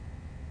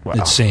 Wow.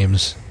 It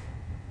seems.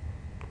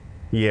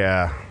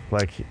 Yeah,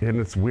 and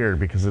it's weird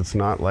because it's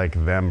not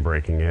like them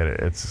breaking it,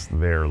 it's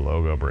their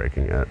logo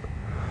breaking it.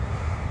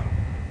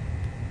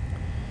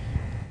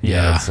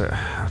 Yeah.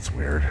 That's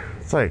weird.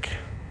 It's like,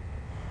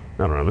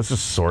 I don't know, this is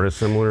sort of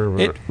similar,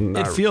 but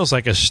it feels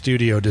like a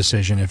studio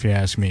decision, if you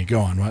ask me. Go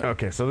on, what?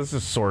 Okay, so this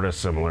is sort of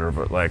similar,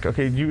 but like,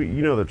 okay, you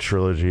know the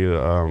trilogy,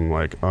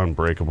 like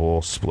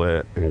Unbreakable,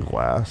 Split, and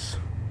Glass?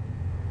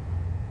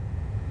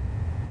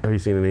 Have you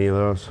seen any of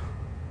those?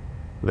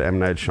 The M.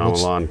 Night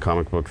Shyamalan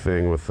comic book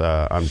thing with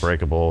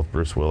Unbreakable with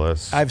Bruce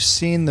Willis. I've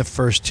seen the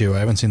first two. I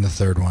haven't seen the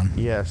third one.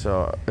 Yeah,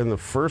 so in the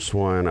first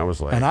one, I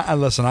was like... And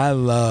I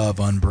love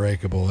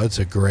Unbreakable. It's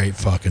a great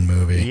fucking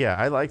movie. Yeah,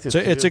 I liked it, so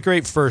it's a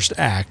great first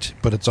act,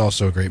 but it's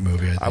also a great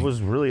movie, I think. I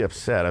was really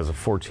upset as a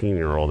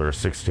 14-year-old or a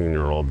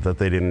 16-year-old that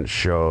they didn't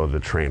show the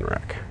train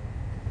wreck.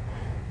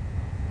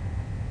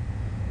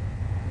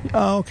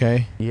 Oh,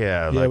 okay.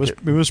 Yeah. Yeah, like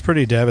it was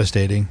pretty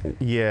devastating.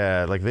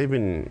 Yeah, like they've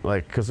been...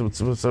 like, because it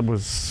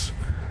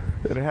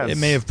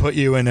may have put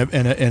you in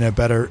a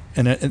better...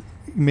 it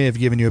may have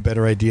given you a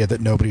better idea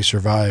that nobody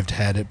survived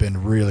had it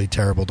been really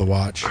terrible to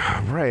watch.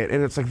 Right,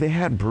 and it's like they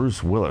had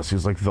Bruce Willis,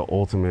 who's like the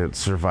ultimate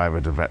survive a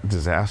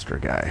disaster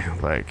guy.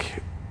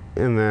 Like,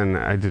 and then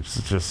I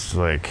just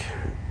like,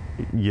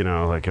 you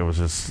know, like it was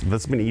just...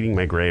 that's been eating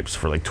my grapes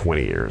for like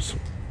 20 years.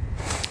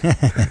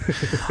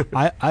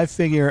 I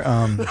figure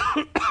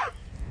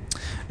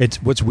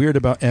it's what's weird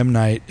about M.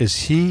 Night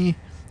is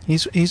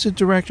he's a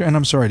director, and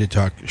I'm sorry to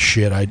talk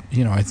shit.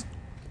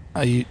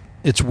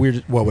 It's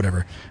weird. Well,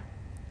 whatever.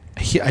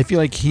 I feel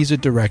like he's a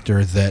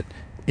director that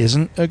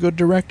isn't a good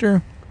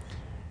director,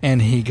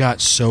 and he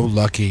got so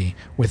lucky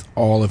with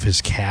all of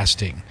his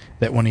casting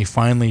that when he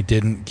finally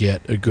didn't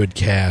get a good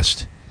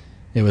cast,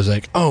 it was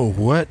like, oh,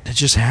 what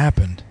just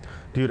happened?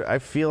 Dude, I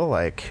feel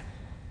like...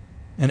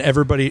 and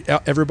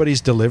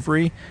everybody's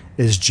delivery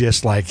is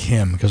just like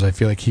him, because I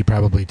feel like he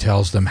probably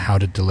tells them how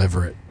to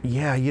deliver it.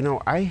 Yeah, you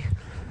know,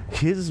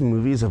 his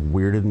movies have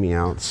weirded me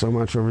out so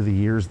much over the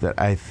years that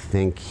I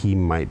think he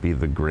might be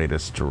the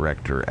greatest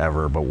director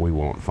ever, but we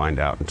won't find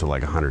out until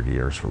like 100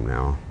 years from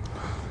now.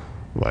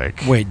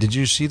 Like, wait, did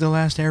you see The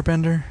Last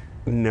Airbender?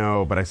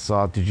 No, but I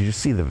saw... Did you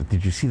see The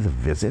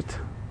Visit?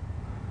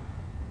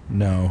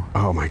 No.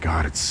 Oh my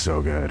God, it's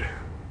so good.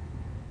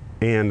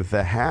 And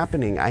The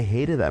Happening, I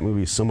hated that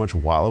movie so much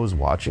while I was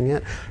watching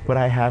it, but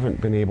I haven't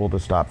been able to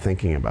stop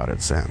thinking about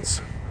it since.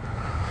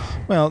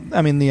 Well,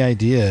 I mean, the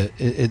idea,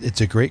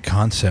 it's a great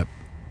concept.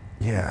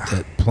 Yeah.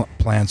 That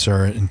plants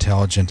are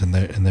intelligent and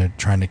they're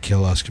trying to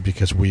kill us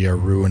because we are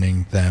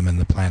ruining them and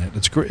the planet.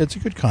 It's a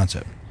good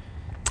concept.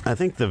 I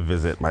think The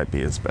Visit might be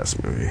his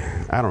best movie.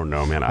 I don't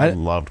know, man. I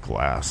loved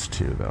Glass,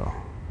 too, though.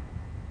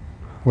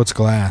 What's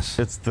Glass?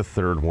 It's the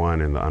third one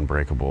in the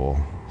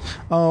Unbreakable.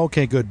 Oh,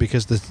 okay, good,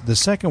 because the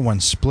second one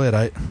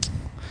split.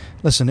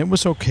 Listen, it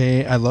was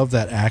okay. I love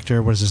that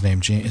actor. What is his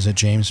name? Is it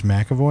James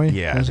McAvoy?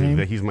 Yeah,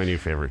 he's my new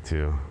favorite,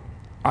 too.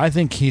 I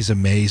think he's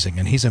amazing,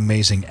 and he's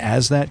amazing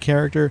as that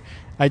character.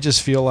 I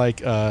just feel like...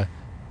 there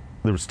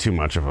was too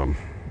much of him.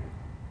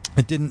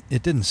 It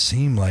didn't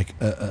seem like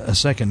a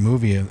second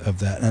movie of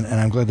that, and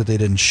I'm glad that they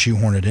didn't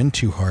shoehorn it in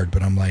too hard,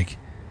 but I'm like...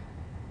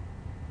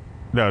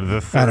 No,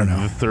 I don't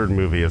know. The third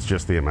movie is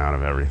just the amount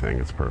of everything.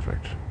 It's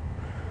perfect.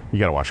 You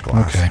got to watch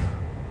Glass. Okay.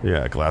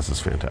 Yeah, Glass is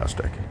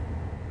fantastic.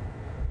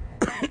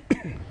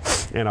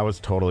 And I was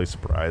totally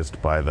surprised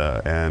by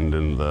the end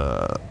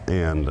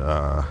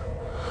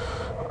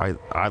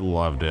I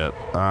loved it.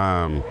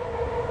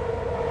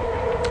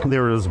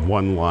 There was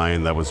one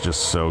line that was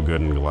just so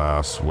good in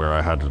Glass where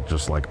I had to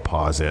just like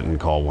pause it and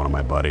call one of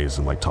my buddies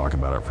and like talk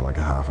about it for like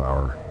a half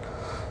hour.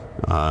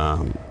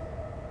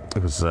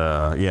 It was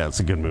it's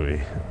a good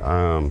movie.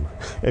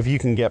 If you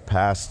can get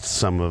past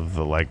some of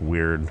the like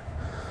weird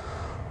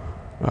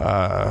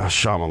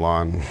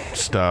Shyamalan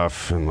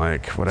stuff and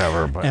like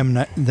whatever, but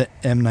the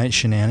M. Night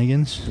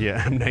Shenanigans.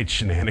 Yeah, M. Night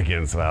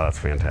Shenanigans. Wow, that's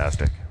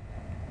fantastic.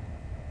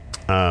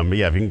 But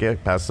yeah, if you can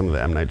get past some of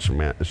the M. Night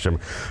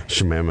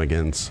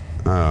Shenanigans,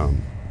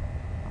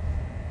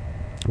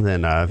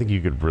 then I think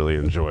you could really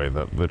enjoy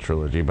the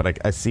trilogy.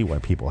 But I see why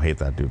people hate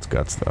that dude's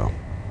guts, though.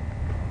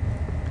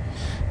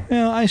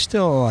 Well, I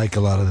still like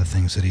a lot of the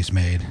things that he's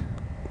made.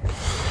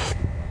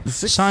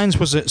 Signs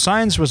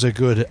was a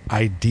good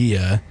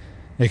idea,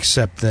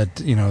 except that,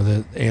 you know,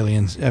 the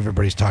aliens,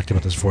 everybody's talked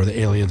about this before, the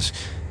aliens,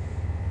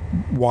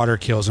 water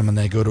kills them and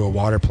they go to a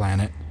water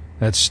planet.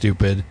 That's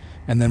stupid.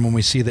 And then when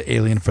we see the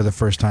alien for the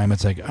first time,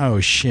 it's like, oh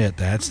shit,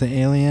 that's the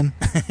alien?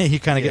 You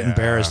kind of get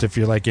embarrassed if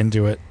you're like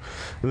into it.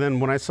 And then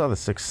when I saw The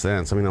Sixth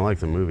Sense, I mean, I liked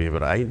the movie,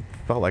 but I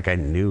felt like I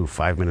knew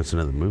 5 minutes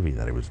into the movie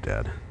that he was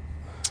dead.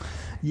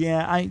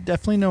 Yeah, I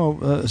definitely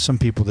know some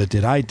people that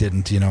did. I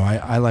didn't. You know,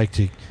 I like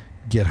to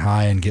get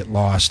high and get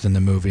lost in the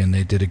movie, and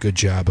they did a good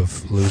job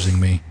of losing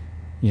me.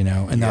 You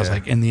know, and that was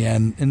like in the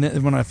end.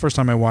 And when first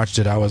time I watched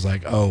it, I was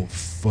like, oh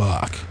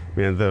fuck.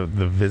 Man, the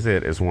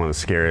Visit is one of the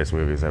scariest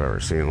movies I've ever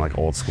seen. Like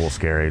old school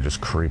scary, just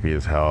creepy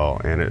as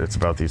hell. And it's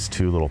about these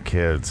two little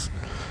kids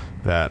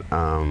that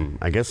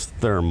I guess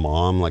their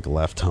mom like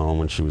left home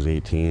when she was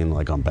 18,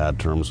 like on bad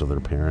terms with her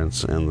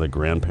parents, and the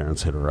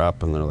grandparents hit her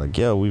up and they're like,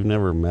 yeah, we've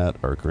never met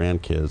our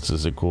grandkids,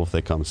 is it cool if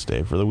they come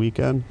stay for the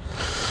weekend?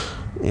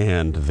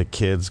 And the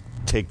kids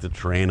take the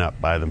train up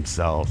by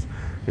themselves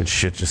and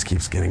shit just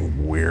keeps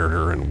getting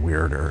weirder and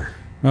weirder.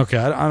 Okay,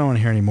 I don't want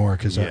to hear any more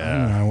because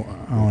I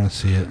want to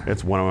see it.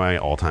 It's one of my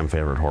all-time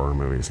favorite horror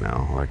movies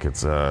now. Like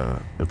it's a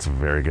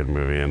very good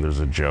movie, and there's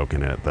a joke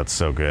in it that's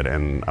so good,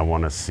 and I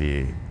want to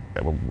see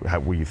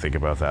what you think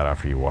about that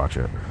after you watch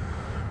it.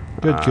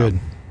 Good.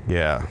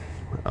 Yeah.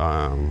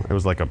 It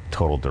was like a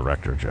total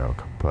director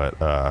joke, but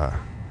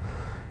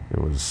it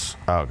was,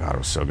 oh God, it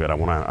was so good.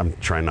 I'm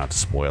trying not to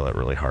spoil it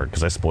really hard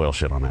because I spoil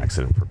shit on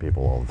accident for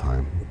people all the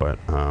time. But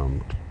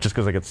just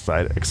because I get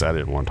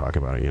excited and want to talk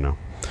about it,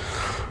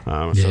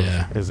 So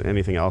is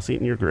anything else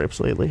eating your grapes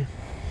lately?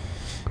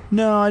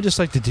 No, I just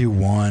like to do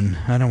one.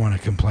 I don't want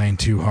to complain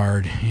too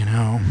hard,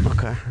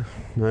 Okay.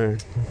 All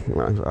right.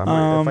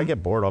 If I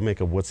get bored, I'll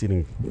make a What's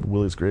Eating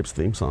Willie's Grapes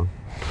theme song.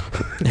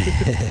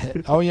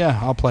 Oh yeah,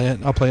 I'll play it.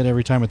 I'll play it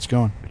every time it's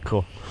going.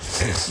 Cool.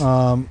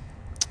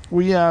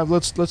 Well, yeah,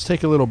 let's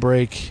take a little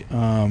break.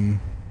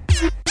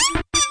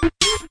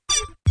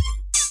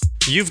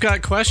 You've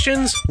got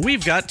questions?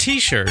 We've got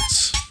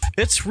t-shirts.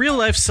 It's Real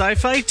Life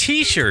Sci-Fi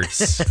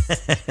t-shirts.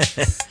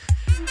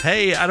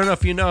 Hey, I don't know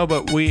if you know,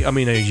 but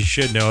you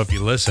should know if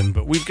you listen,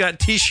 but we've got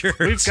t-shirts.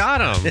 We've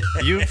got them.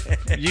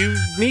 You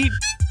need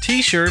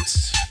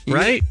t-shirts,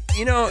 right?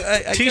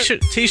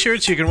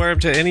 T-shirts, you can wear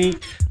them to any...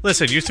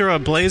 Listen, you throw a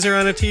blazer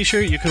on a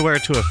t-shirt, you can wear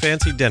it to a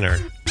fancy dinner.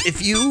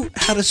 If you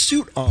had a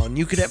suit on,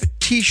 you could have a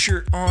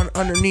t-shirt on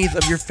underneath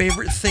of your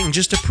favorite thing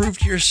just to prove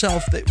to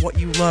yourself that what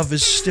you love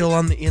is still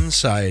on the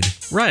inside.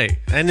 Right.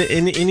 And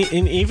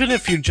even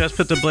if you just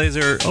put the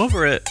blazer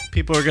over it,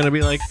 people are going to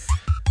be like,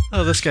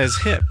 oh, this guy's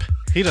hip.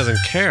 He doesn't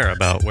care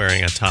about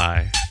wearing a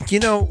tie.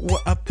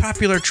 A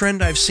popular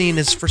trend I've seen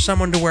is for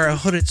someone to wear a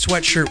hooded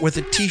sweatshirt with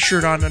a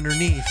t-shirt on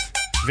underneath.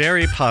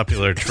 Very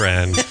popular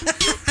trend.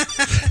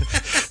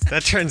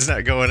 That trend's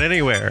not going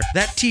anywhere.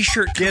 That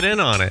t-shirt Get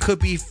in on it. Could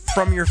be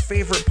from your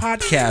favorite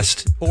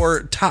podcast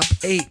or top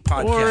 8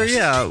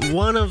 podcast. Or,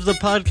 one of the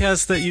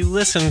podcasts that you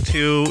listen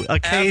to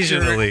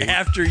occasionally.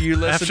 After you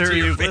listen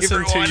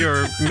to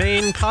your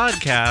main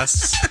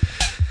podcasts.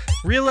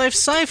 Real Life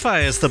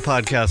Sci-Fi is the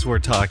podcast we're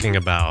talking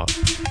about.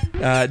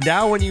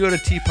 Now when you go to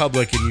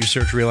TeePublic and you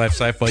search Real Life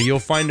Sci-Fi, you'll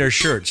find our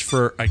shirts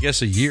for, I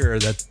guess, a year.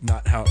 That's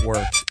not how it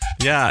worked.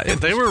 Yeah,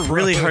 they were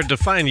really hard to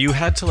find. You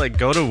had to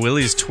go to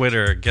Willie's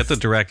Twitter, get the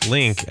direct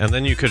link, and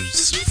then you could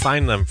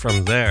find them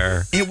from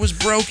there. It was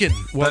broken.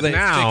 Well, they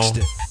fixed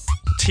it.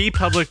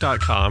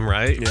 tpublic.com,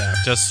 right? Yeah.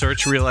 Just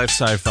search Real Life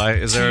Sci-Fi.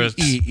 Is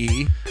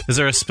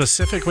there a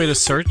specific way to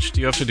search?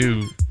 Do you have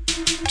to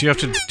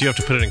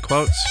put it in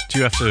quotes? Do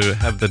you have to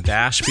have the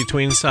dash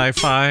between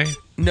sci-fi?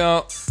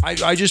 No,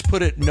 I just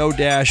put it no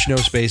dash, no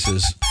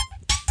spaces.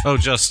 Oh,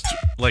 just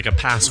like a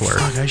password.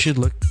 Fuck, I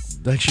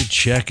should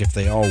check if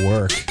they all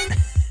work.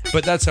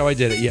 But that's how I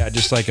did it. Yeah,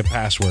 just like a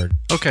password.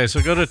 Okay, so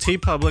go to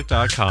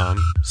tpublic.com,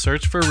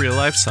 search for Real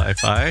Life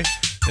Sci-Fi,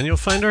 and you'll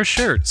find our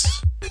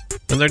shirts.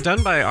 And they're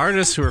done by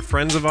artists who are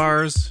friends of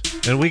ours,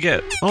 and we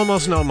get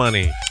almost no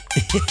money.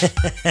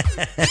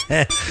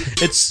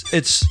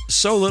 It's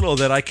so little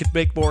that I could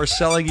make more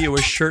selling you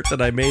a shirt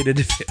than I made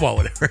it. Well,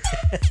 whatever.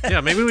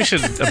 Yeah, maybe we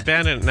should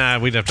abandon. Nah,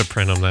 we'd have to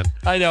print them then.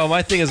 I know.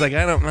 My thing is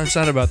it's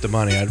not about the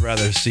money. I'd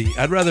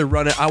rather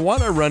run it. I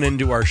want to run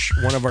into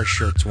one of our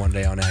shirts one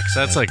day on accident.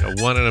 That's like a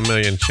 1 in a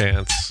million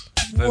chance.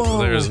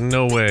 There's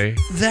no way.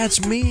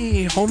 That's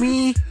me,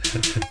 homie.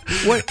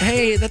 What?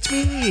 Hey, that's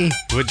me.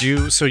 Would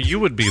you? So you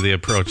would be the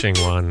approaching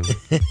one.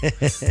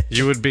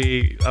 You would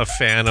be a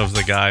fan of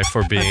the guy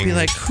for being I'd be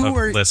like,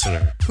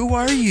 listener. Who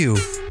are you?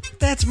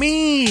 That's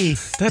me.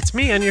 That's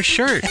me on your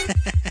shirt.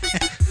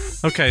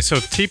 Okay, so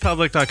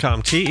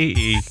tpublic.com,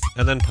 TEE,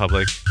 and then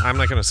public. I'm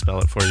not going to spell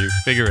it for you.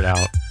 Figure it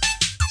out.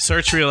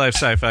 Search Real Life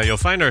Sci-Fi. You'll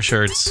find our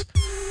shirts.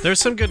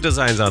 There's some good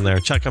designs on there.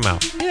 Check them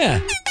out.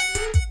 Yeah.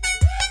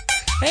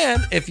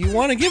 And if you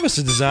want to give us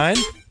a design,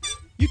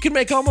 you can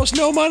make almost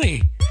no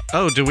money.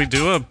 Oh, do we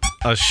do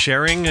a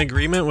sharing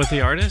agreement with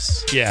the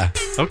artists? Yeah.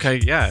 Okay,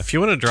 yeah. If you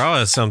want to draw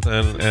us something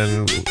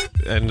and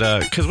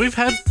because we've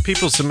had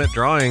people submit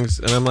drawings,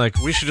 and I'm like,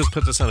 we should just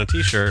put this on a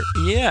t-shirt.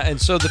 Yeah, and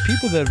so the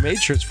people that have made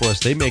shirts for us,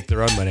 they make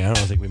their own money. I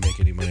don't think we make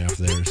any money off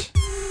theirs.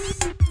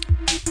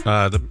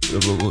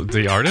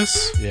 The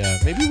artists? Yeah,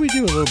 maybe we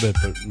do a little bit,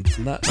 but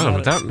not.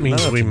 But that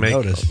means we make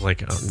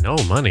no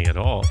money at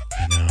all.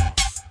 I know.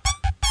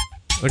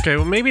 Okay,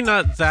 well, maybe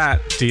not that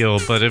deal,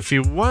 but if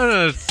you want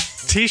a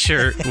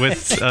t-shirt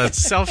with a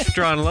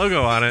self-drawn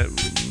logo on it,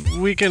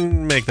 we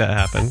can make that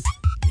happen.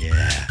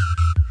 Yeah.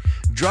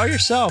 Draw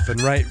yourself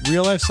and write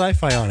Real Life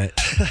Sci-Fi on it.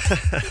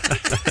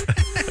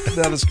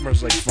 Now this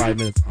commercial's like 5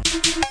 minutes long.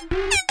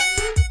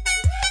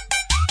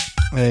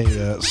 Hey,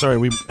 sorry,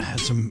 we had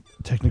some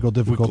technical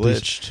difficulties. We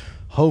glitched.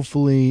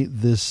 Hopefully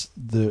this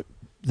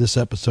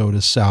episode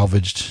is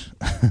salvaged.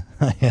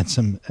 I had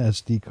some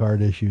SD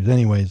card issues.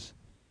 Anyways,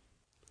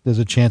 there's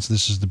a chance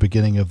this is the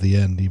beginning of the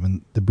end,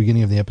 even the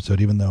beginning of the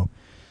episode, even though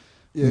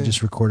we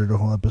just recorded a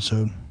whole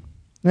episode.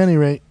 At any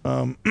rate,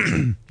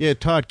 yeah,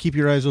 Todd, keep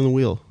your eyes on the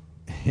wheel.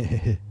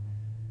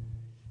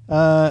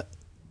 I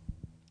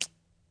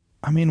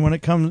mean,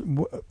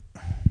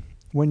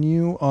 when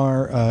you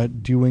are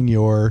doing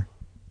your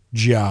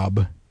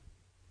job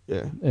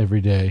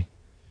every day,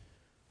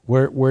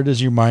 where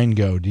does your mind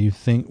go? Do you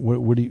think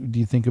what do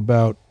you think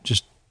about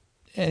just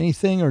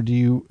anything, or do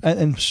you,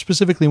 and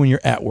specifically when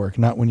you're at work,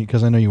 not when you,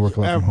 because I know you work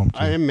a lot from home too.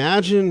 I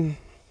imagine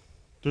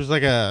there's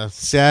like a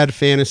sad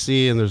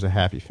fantasy and there's a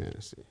happy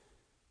fantasy.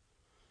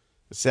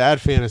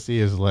 sad fantasy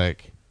is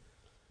like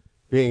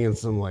being in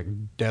some like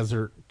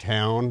desert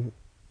town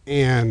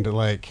and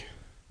like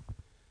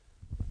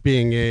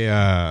being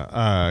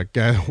a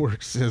guy that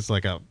works as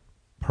like a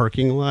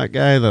parking lot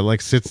guy that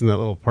like sits in that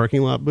little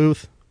parking lot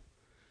booth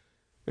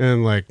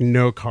and like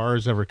no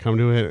cars ever come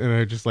to it, and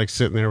I just like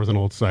sitting there with an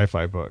old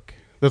sci-fi book.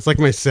 That's like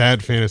my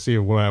sad fantasy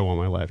of what I want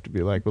my life to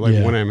be like. But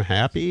like when I'm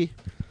happy,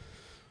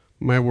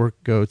 my work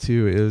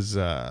go-to is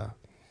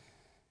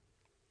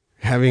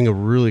having a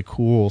really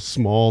cool,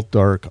 small,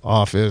 dark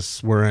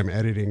office where I'm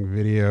editing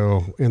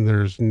video and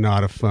there's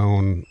not a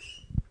phone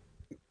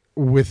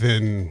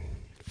within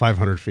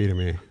 500 feet of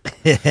me.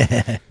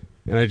 And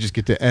I just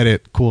get to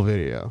edit cool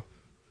video.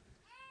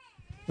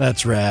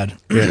 That's rad.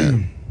 Yeah.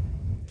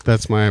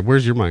 That's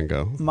where's your mind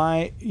go?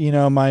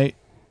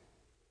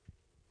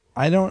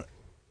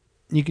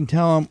 You can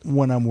tell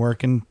when I'm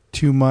working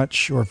too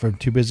much or if I'm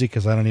too busy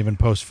because I don't even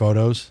post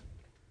photos.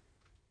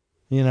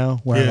 Where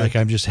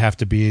I just have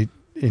to be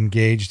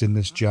engaged in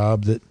this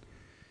job that,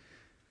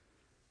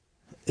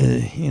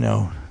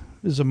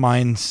 is a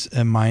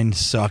mind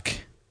suck.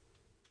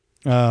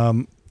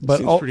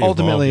 But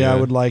ultimately, I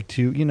would like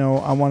to,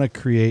 I want to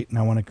create and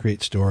I want to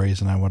create stories,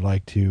 and I'd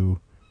like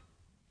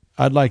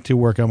to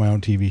work on my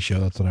own TV show.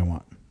 That's what I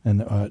want,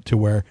 and to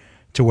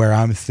where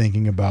I'm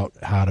thinking about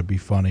how to be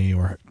funny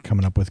or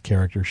coming up with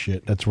character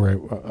shit. That's where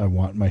I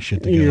want my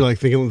shit to go. You're like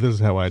thinking this is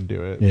how I'd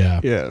do it.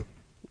 Yeah.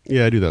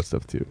 I do that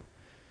stuff too.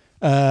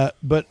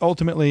 But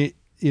ultimately,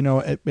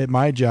 at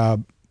my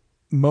job,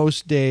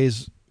 most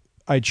days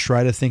I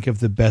try to think of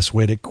the best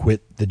way to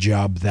quit the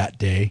job that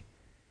day,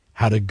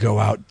 how to go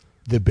out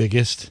the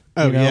biggest.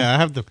 Yeah, I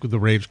have the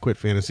rage quit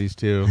fantasies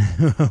too.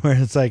 Where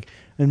it's like,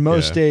 and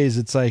most days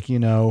it's like,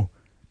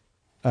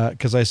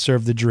 because I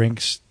serve the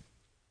drinks.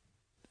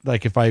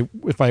 Like if I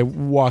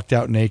walked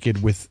out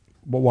naked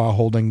while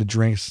holding the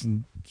drinks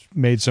and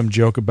made some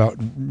joke about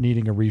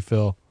needing a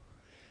refill.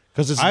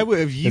 Because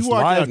if you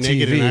walked out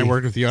naked and I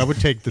worked with you, I would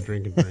take the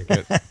drink and drink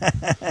it.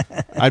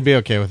 I'd be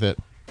okay with it.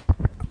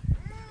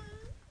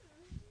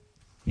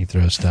 You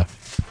throw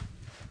stuff.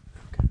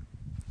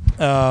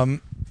 So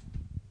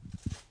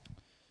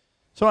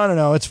I don't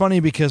know. It's funny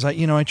because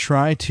I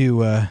try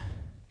to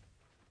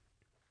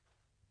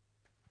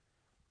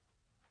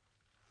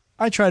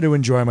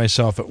enjoy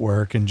myself at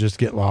work and just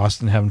get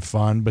lost and having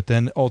fun. But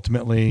then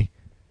ultimately,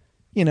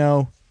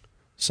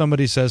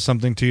 somebody says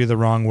something to you the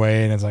wrong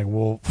way, and it's like,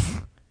 well.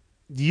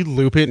 Do you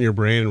loop it in your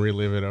brain and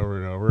relive it over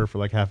and over for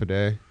like half a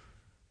day?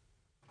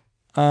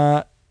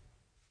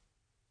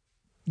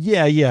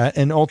 Yeah,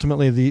 and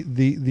ultimately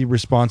the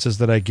responses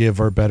that I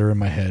give are better in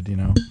my head,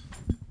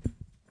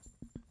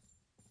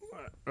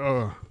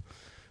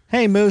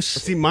 Hey, Moose.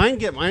 See,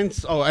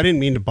 mine's. Oh, I didn't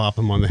mean to bop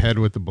him on the head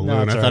with the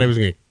balloon. No, I thought he was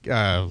gonna.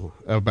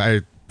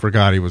 I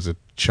forgot he was a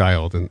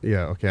child, and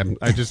yeah, okay.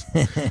 I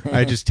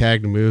just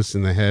tagged Moose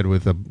in the head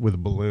with a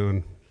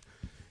balloon.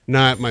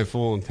 Not my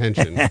full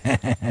intention.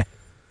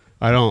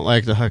 I don't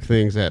like to huck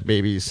things at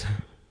babies.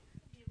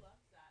 He loves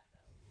that,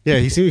 though. Yeah,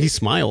 he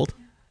smiled.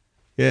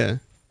 Yeah.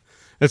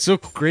 It's so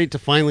great to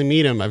finally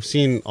meet him. I've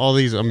seen all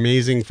these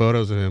amazing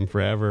photos of him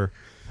forever.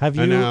 Have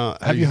you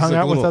hung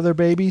out with other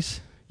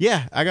babies?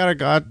 Yeah, I got a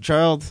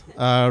godchild,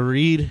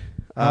 Reed.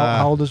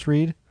 How old is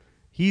Reed?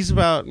 He's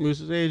about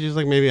Moose's age. He's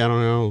like maybe, I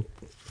don't know,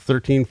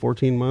 13,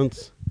 14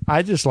 months.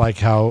 I just like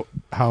how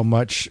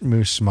much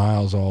Moose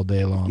smiles all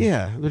day long.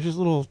 Yeah, they're just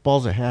little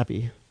balls of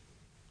happy.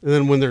 And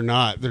then when they're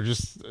not, they're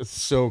just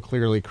so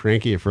clearly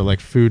cranky for like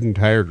food and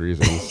tired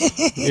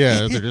reasons.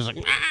 Yeah, they're just like,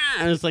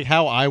 and it's like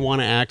how I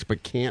want to act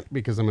but can't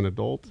because I'm an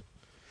adult.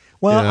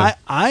 Well, yeah.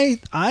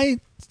 I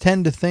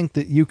tend to think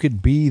that you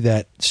could be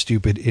that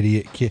stupid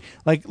idiot kid.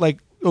 Like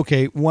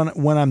okay, when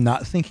I'm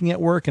not thinking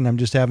at work and I'm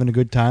just having a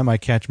good time, I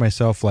catch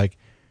myself like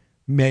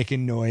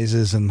making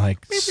noises and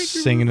like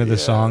singing to the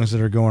songs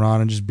that are going on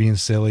and just being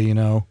silly,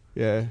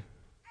 Yeah.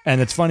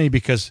 And it's funny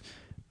because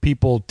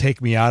people take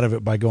me out of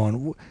it by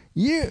going,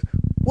 "Yeah,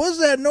 what's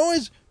that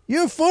noise?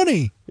 You're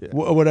funny." Yeah.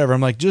 Whatever. I'm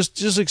like,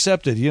 just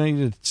accept it. You don't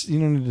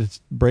need to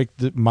break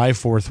my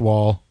fourth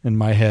wall in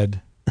my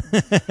head.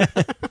 I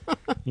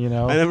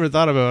never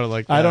thought about it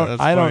like that.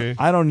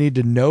 I don't need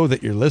to know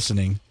that you're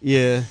listening.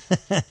 Yeah.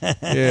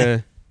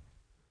 Yeah.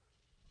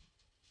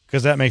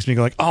 Because that makes me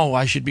go like, "Oh,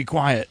 I should be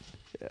quiet."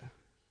 Yeah.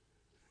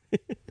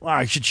 Well,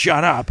 I should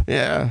shut up.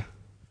 Yeah.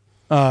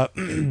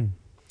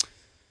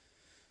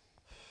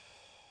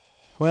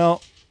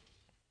 Well,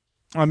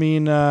 I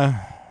mean, I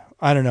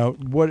don't know.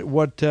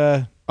 What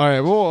all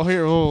right, well,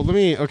 let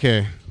me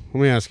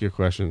ask you a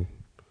question.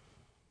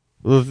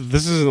 Well,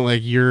 this isn't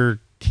like your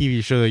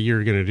TV show that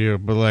you're going to do,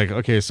 but like,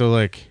 okay, so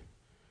like,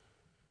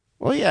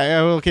 well, yeah,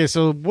 okay,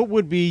 so what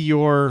would be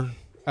your,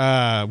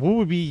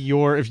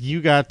 if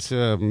you got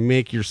to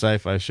make your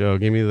sci-fi show,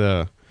 give me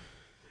the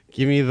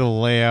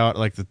layout,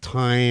 like the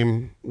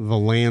time, the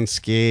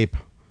landscape,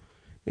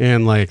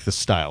 and like the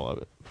style of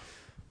it.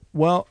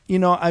 Well,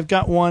 I've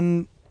got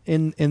one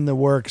in the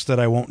works that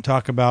I won't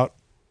talk about,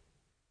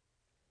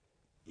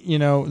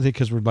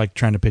 because we're like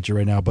trying to pitch it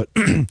right now. But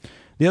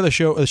the other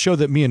show, the show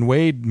that me and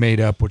Wade made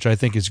up, which I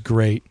think is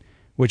great,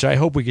 which I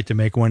hope we get to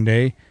make one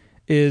day,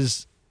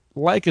 is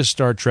like a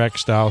Star Trek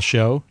style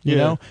show, you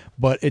know,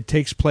 but it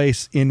takes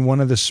place in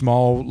one of the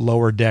small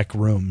lower deck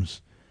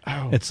rooms.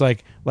 Oh. It's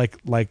like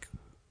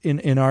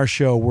in our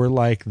show, we're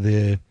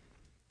the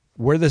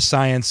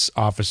science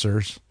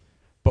officers,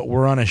 but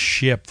we're on a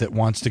ship that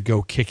wants to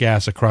go kick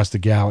ass across the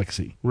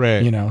galaxy.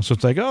 Right. You know, so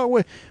it's like,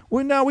 oh,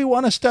 we now we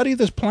want to study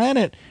this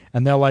planet.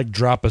 And they'll like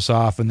drop us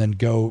off and then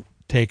go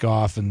take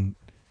off and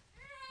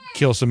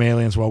kill some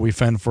aliens while we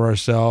fend for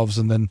ourselves.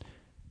 And then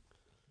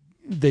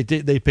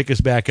they pick us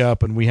back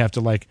up and we have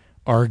to like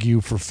argue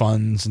for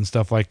funds and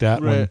stuff like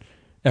that when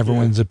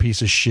everyone's a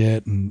piece of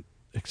shit and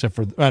except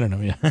for I don't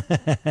know, yeah.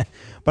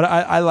 But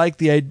I like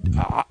the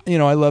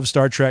I love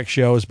Star Trek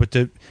shows, but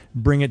to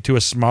bring it to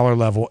a smaller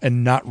level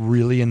and not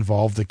really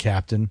involve the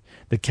captain.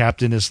 The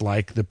captain is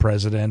like the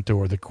president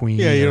or the queen.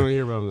 Yeah, you don't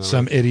hear about that.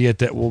 Some idiot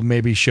that will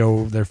maybe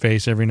show their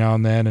face every now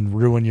and then and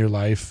ruin your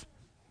life,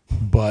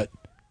 but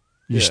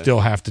you still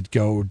have to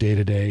go day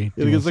to day.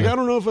 It's like, I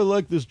don't know if I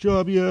like this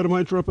job yet. I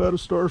might drop out of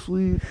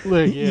Starfleet.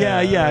 Like,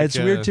 it's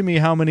weird to me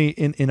how many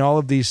in all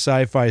of these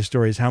sci-fi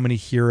stories, how many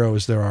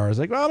heroes there are. It's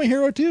like, well, I'm a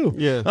hero too.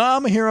 Yeah,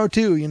 I'm a hero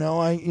too. You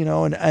know,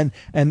 I'm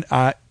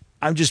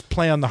just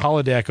play on the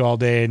holodeck all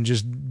day and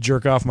just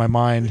jerk off my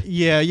mind.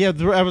 Yeah.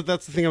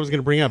 That's the thing I was going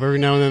to bring up. Every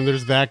now and then,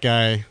 there's that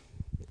guy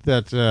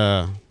that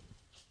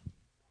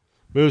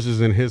Moose is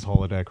in his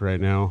holodeck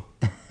right now.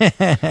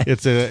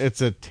 It's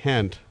a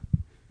tent.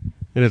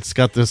 And it's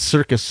got the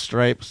circus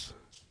stripes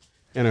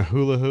and a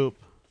hula hoop.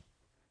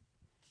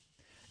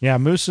 Yeah,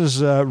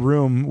 Moose's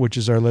room, which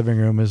is our living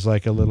room, is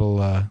like a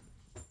little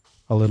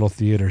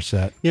theater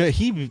set. Yeah,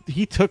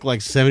 he took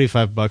like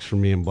 $75 from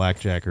me in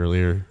blackjack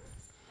earlier.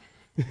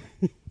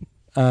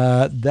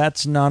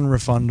 That's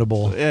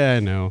non-refundable. Yeah, I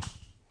know.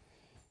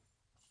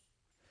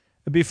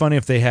 It'd be funny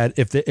if they had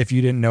if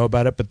you didn't know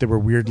about it, but there were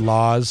weird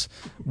laws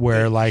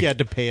where like you had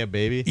to pay a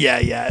baby.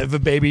 Yeah.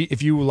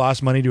 If you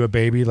lost money to a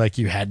baby, like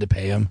you had to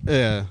pay him.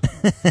 Yeah.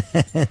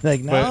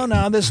 Like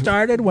no, this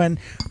started when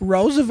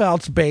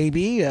Roosevelt's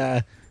baby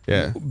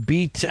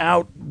beat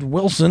out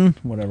Wilson,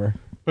 whatever.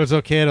 But it's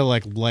okay to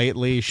like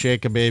lightly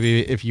shake a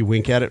baby if you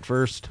wink at it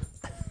first.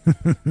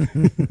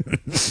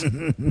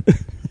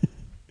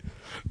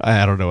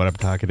 I don't know what I'm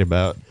talking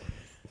about.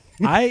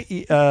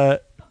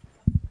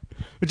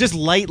 But just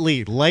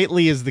lightly.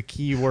 Lightly is the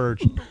key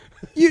word.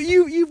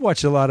 You've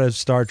watched a lot of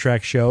Star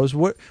Trek shows.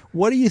 What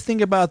do you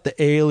think about the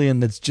alien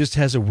that just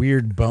has a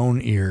weird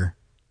bone ear?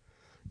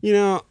 You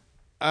know,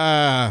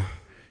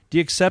 do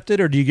you accept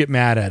it or do you get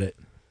mad at it?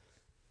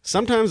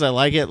 Sometimes I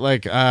like it.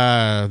 Like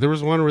there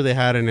was one where they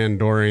had an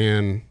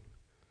Andorian,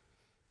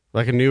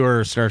 like a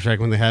newer Star Trek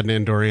when they had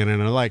an Andorian,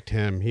 and I liked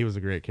him. He was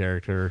a great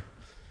character.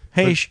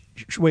 Hey,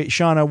 wait,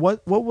 Shauna,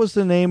 what was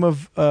the name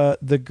of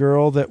the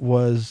girl that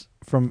was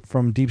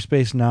from Deep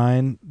Space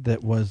Nine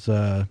that was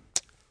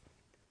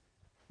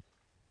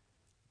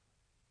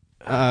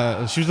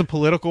she was a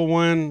political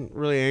one,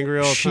 really angry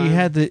all the time. She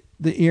had the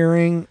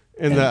earring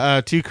and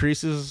the two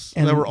creases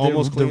that were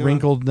almost the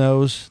wrinkled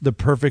nose, the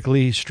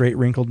perfectly straight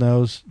wrinkled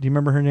nose. Do you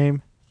remember her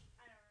name?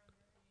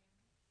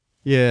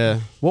 Yeah.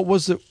 What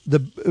was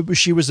the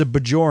she was a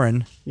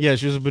Bajoran. Yeah,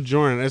 she was a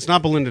Bajoran. It's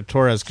not Belinda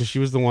Torres because she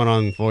was the one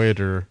on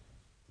Voyager.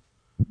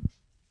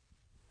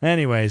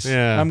 Anyways,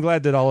 I'm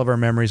glad that all of our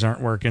memories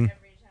aren't working.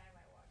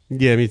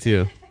 Yeah, me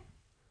too.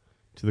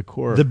 To the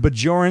core. The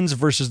Bajorans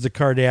versus the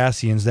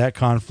Cardassians. That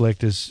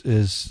conflict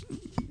is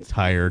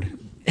tired.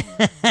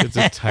 It's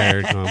a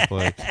tired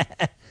conflict.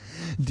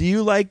 Do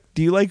you like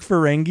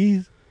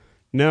Ferengi?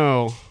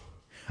 No.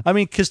 I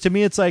mean, because to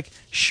me, it's like,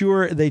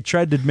 sure, they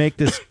tried to make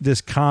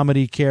this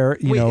comedy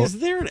character. Wait, is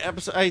there an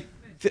episode?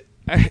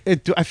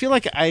 I feel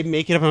like I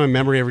make it up in my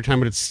memory every time,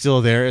 but it's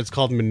still there. It's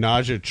called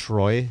Menage a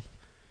Troy.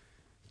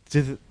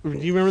 Do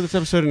you remember this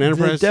episode in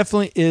Enterprise? There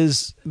definitely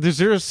is. Is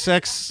there a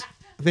sex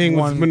thing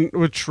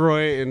with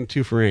Troy and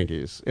two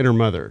Ferengis and her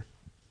mother?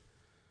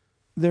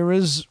 There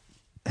is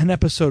an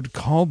episode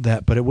called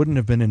that, but it wouldn't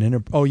have been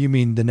an Oh, you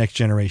mean The Next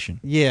Generation?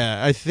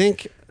 Yeah, I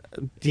think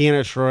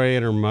Deanna Troi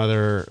and her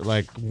mother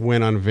like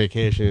went on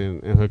vacation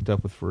and hooked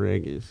up with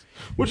Ferengis,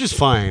 which is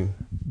fine.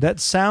 That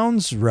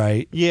sounds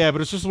right. Yeah,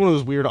 but it's just one of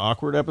those weird,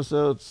 awkward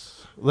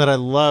episodes that I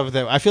love.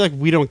 That I feel like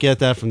we don't get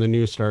that from the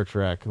new Star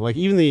Trek. Like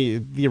even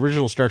the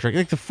original Star Trek,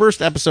 like the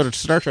first episode of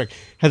Star Trek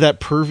had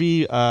that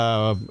pervy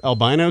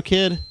albino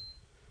kid.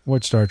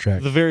 What Star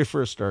Trek? The very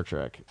first Star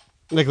Trek.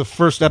 Like the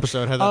first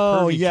episode had that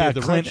pervy kid,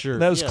 the red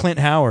shirt. That was Clint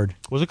Howard.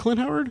 Was it Clint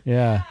Howard?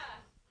 Yeah.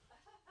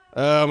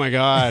 Oh my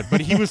god!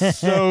 But he was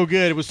so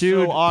good. It was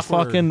so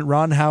awkward. Fucking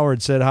Ron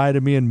Howard said hi to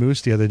me and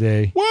Moose the other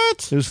day.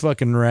 What? It was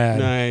fucking rad.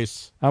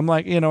 Nice. I'm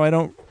like, I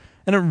don't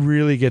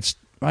really get.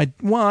 I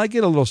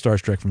get a little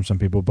starstruck from some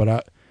people,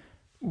 but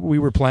we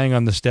were playing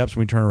on the steps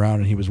and we turned around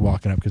and he was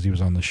walking up because he was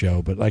on the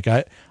show. But like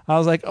I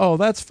was like, oh,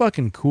 that's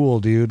fucking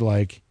cool, dude.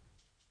 Like,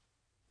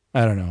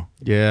 I don't know.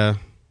 Yeah.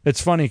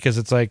 It's funny because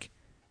it's like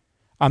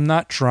I'm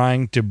not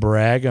trying to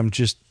brag. I'm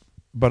just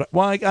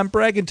I'm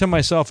bragging to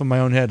myself in my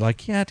own head,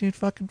 like, yeah, dude,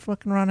 fucking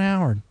Ron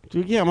Howard.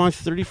 Dude, yeah, on my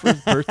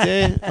 31st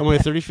birthday, on my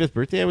 35th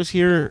birthday, I was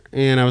here,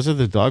 and I was at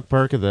the dog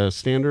park at the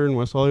Standard in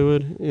West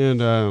Hollywood,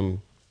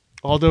 and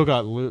Aldo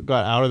got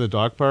out of the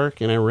dog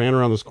park, and I ran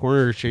around this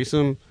corner to chase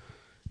him,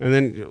 and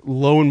then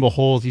lo and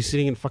behold, he's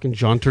sitting in fucking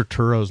John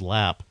Turturro's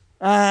lap.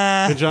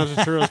 And John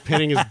Turturro's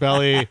pinning his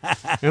belly,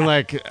 and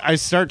like I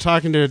start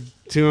talking to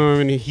him,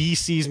 and he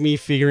sees me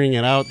figuring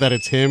it out that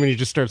it's him, and he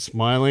just starts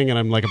smiling, and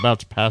I'm like about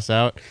to pass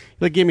out.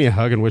 He like gave me a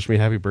hug and wished me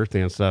happy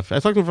birthday and stuff. I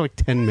talked to him for like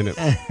 10 minutes.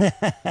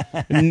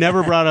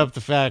 Never brought up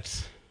the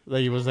fact that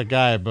he was that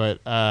guy, but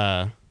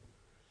and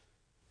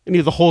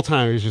the whole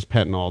time he was just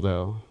petting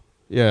Aldo.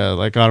 Yeah,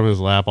 like got him in his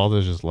lap.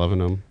 Aldo's just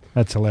loving him.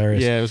 That's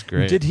hilarious. Yeah, it was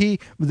great. Did he?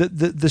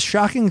 The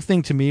shocking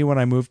thing to me when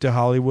I moved to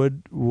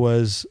Hollywood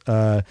was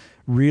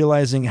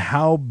realizing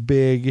how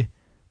big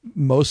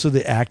most of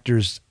the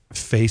actors'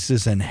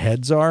 faces and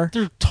heads are.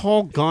 They're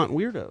tall, gaunt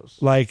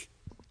weirdos. Like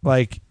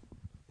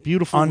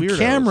Beautiful on weirdos.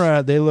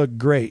 camera, they look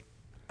great.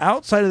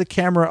 Outside of the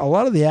camera, a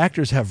lot of the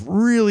actors have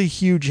really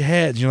huge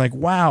heads. You're like,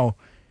 wow,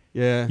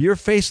 Yeah. your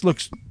face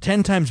looks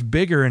 10 times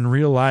bigger in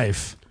real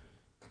life.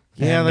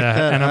 Yeah, and, like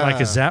that. and I'm like,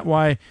 is that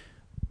why?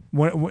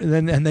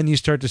 Then you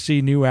start to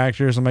see new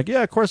actors. I'm like,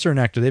 yeah, of course they're an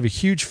actor. They have a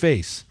huge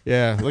face.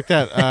 Yeah, like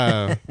that.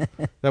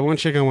 That one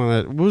chick on one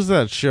that. What was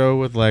that show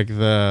with like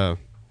the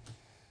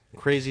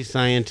crazy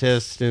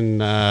scientist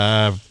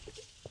and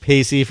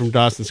Pacey from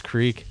Dawson's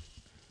Creek?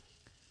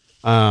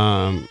 It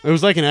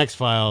was like an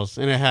X-Files,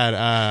 and it had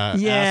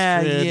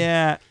Astrid,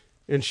 Yeah.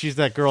 and she's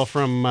that girl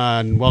from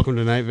Welcome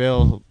to Night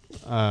Vale.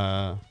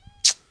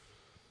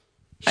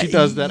 She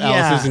does that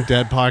Alice Isn't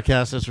Dead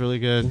podcast. That's really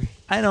good.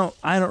 I don't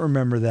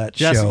remember that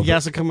show.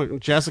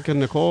 Jessica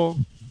Nicole.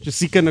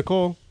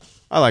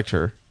 I liked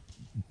her.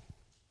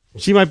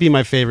 She might be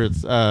my favorite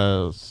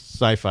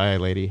sci-fi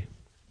lady.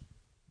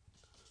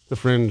 The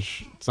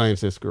Fringe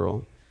scientist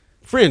girl.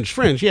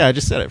 Fringe. Yeah, I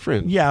just said it.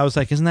 Fringe. Yeah, I was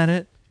like, isn't that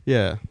it?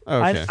 Yeah.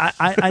 Okay.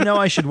 I know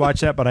I should watch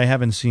that, but I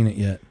haven't seen it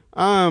yet.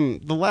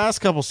 The last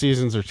couple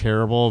seasons are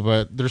terrible,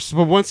 but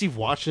once you've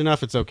watched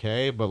enough, it's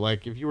okay. But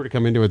like, if you were to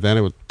come into it, then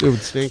it would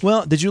stink.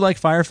 Well, did you like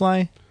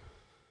Firefly?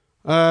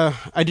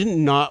 I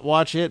didn't not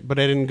watch it, but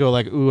I didn't go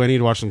like, ooh, I need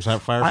to watch some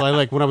Firefly.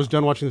 Like when I was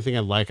done watching the thing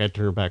I'd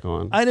turn it back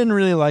on. I didn't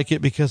really like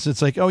it because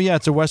it's like, oh yeah,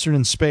 it's a Western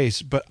in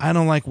space, but I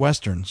don't like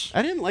Westerns.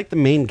 I didn't like the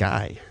main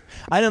guy.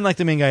 I didn't like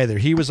the main guy either.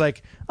 He was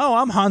like, oh,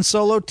 I'm Han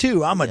Solo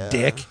too. I'm a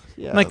dick.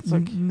 Yeah, like,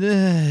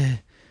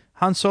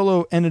 Han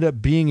Solo ended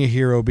up being a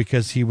hero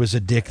because he was a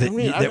dick that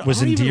was I don't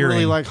endearing. even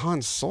really like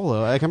Han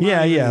Solo. Like,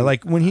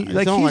 Like when he's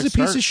a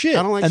piece of shit.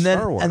 I don't like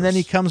Star Wars. And then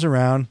he comes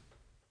around.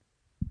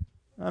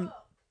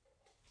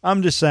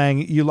 I'm just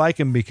saying you like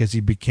him because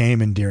he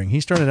became endearing. He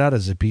started out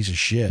as a piece of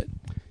shit.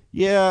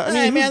 Yeah, I mean,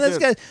 hey man,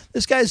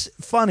 this guy's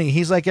funny.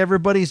 He's like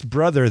everybody's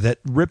brother that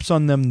rips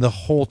on them the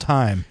whole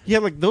time. Yeah,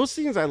 like those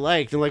things I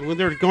liked, and like when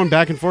they're going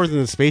back and forth in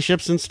the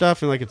spaceships and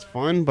stuff, and like it's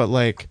fun, but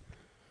like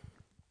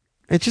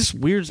it just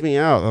weirds me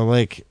out.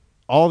 Like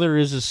all there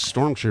is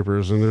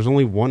stormtroopers, and there's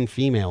only one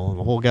female in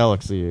the whole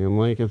galaxy, and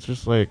like it's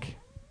just like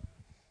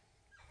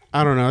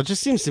I don't know. It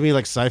just seems to me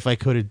like sci-fi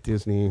coded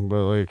Disney,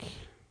 but like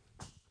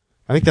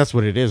I think that's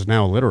what it is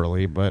now,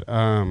 literally. But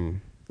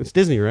it's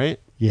Disney, right?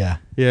 Yeah.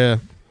 Yeah.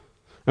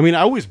 I mean,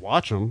 I always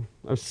watch them.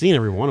 I've seen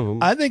every one of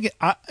them. I think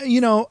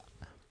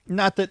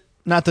not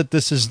that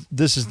this is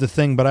the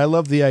thing, but I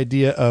love the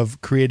idea of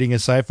creating a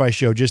sci-fi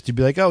show just to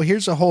be like, oh,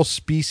 here's a whole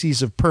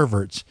species of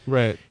perverts.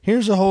 Right.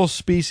 Here's a whole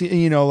species,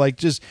 like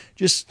just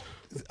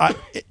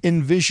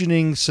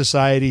envisioning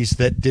societies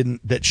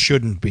that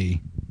shouldn't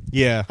be.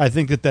 Yeah. I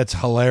think that's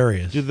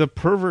hilarious. Dude, the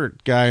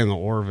pervert guy in the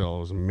Orville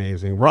was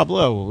amazing. Rob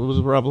Lowe. It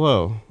was Rob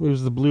Lowe. He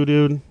was the blue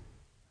dude.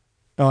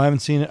 Oh, I haven't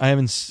seen it. I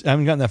haven't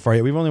gotten that far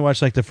yet. We've only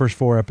watched like the first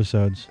 4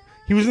 episodes.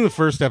 He was in the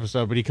first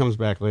episode, but he comes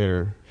back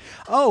later.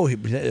 Oh,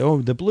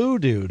 the blue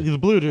dude. The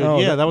blue dude. Oh,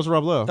 yeah, that was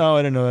Rob Lowe. Oh, I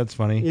didn't know. That's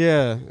funny.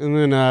 Yeah,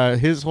 and then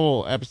his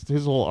whole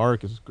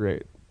arc is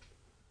great.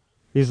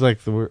 He's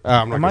like the.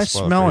 Am I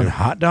smelling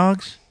hot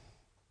dogs?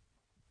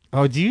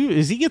 Oh,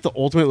 is he get the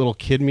ultimate little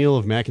kid meal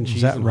of mac and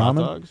cheese and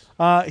ramen? hot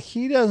dogs?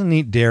 He doesn't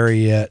eat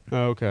dairy yet.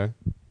 Oh, okay.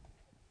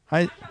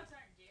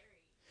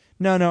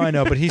 No, I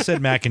know, but he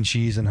said mac and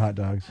cheese and hot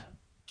dogs.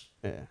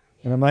 Yeah.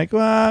 And I'm like,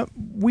 well,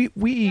 we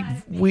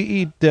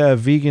eat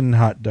vegan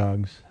hot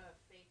dogs.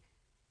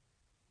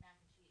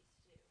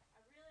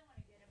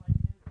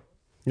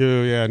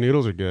 Oh, yeah,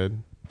 noodles are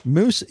good.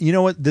 Moose, you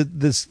know what?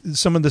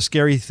 Some of the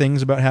scary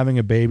things about having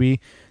a baby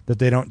that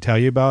they don't tell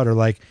you about are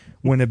like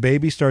when a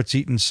baby starts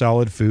eating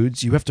solid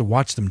foods, you have to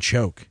watch them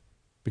choke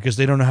because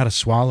they don't know how to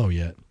swallow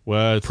yet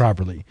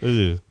properly.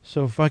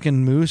 So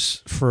fucking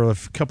Moose for a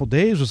couple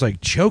days was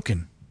like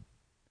choking.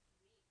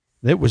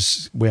 It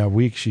was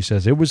weak. She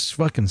says it was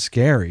fucking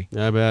scary.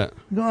 Yeah, I bet.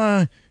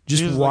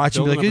 Just watch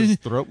him.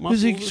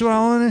 Is he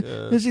swallowing it?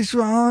 Yeah. Is he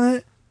swallowing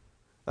it?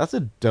 That's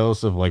a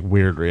dose of like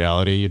weird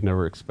reality you'd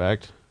never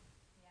expect.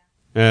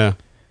 Yeah.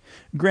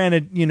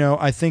 Granted,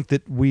 I think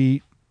that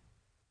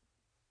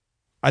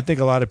I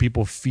think a lot of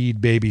people feed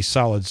babies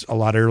solids a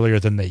lot earlier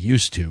than they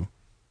used to.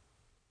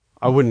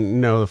 I wouldn't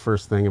know the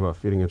first thing about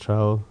feeding a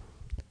child.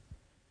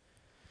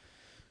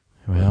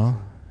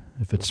 Well,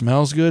 if it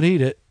smells good,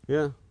 eat it.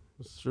 Yeah,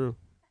 that's true.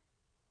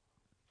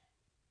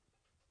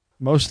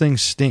 Most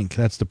things stink.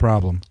 That's the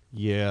problem.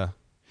 Yeah.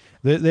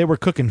 They were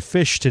cooking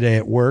fish today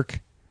at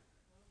work,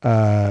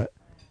 and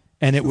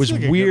it was like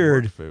a good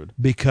weird work food.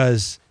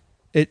 because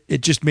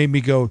it just made me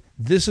go,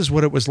 this is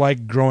what it was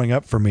like growing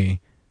up for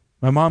me.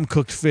 My mom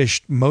cooked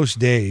fish most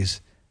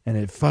days, and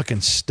it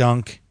fucking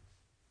stunk.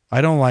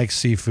 I don't like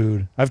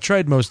seafood. I've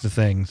tried most of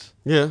the things.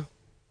 Yeah.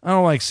 I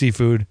don't like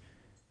seafood.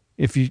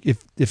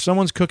 If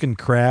someone's cooking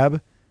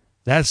crab,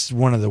 that's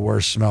one of the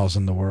worst smells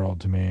in the world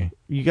to me.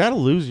 You got to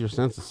lose your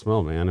sense of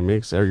smell, man. It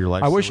makes your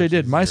life I so wish I much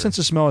did. My easier. sense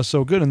of smell is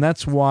so good, and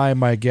that's why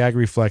my gag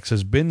reflex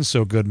has been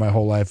so good my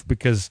whole life,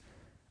 because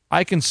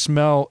I can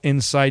smell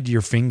inside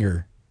your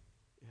finger.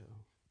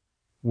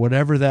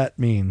 Whatever that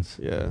means.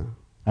 Yeah.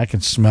 I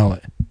can smell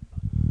it.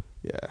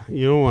 Yeah.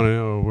 You don't want to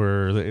know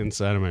where the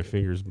inside of my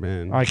finger's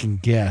been. I can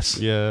guess.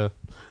 Yeah.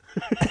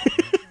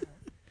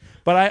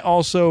 But I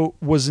also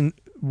was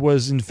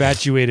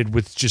infatuated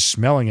with just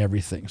smelling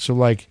everything. So,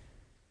 like,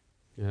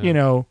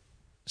 Yeah.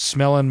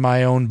 Smelling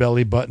my own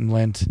belly button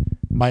lint,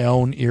 my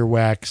own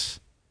earwax.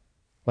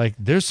 Like,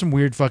 there's some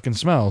weird fucking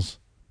smells.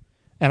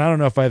 And I don't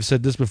know if I've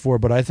said this before,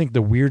 but I think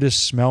the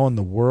weirdest smell in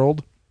the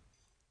world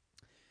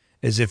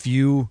is if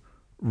you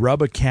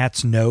rub a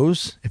cat's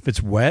nose, if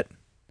it's wet,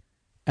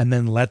 and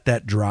then let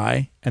that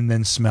dry, and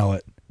then smell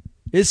it.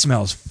 It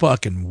smells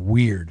fucking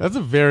weird.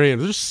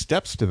 There's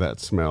steps to that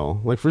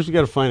smell. Like, first you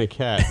got to find a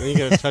cat, then you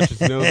got to touch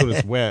its nose when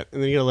it's wet,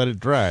 and then you got to let it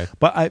dry.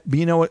 But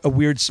you know what a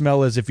weird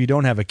smell is if you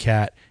don't have a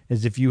cat,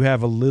 is if you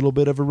have a little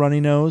bit of a runny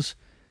nose.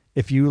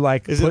 If you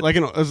like, Is it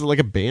like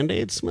a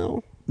Band-Aid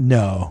smell?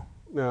 No.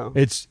 No.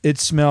 It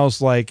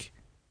smells like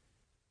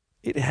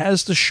it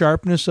has the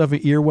sharpness of an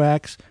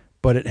earwax,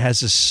 but it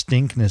has a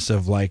stinkness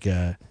of like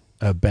a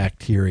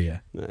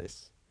bacteria.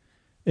 Nice.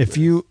 If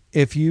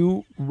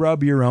you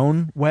rub your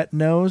own wet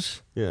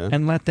nose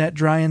and let that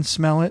dry and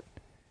smell it,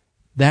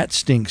 that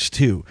stinks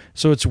too.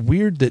 So it's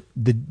weird that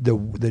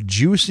the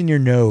juice in your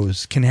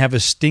nose can have a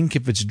stink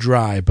if it's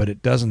dry, but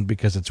it doesn't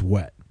because it's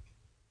wet.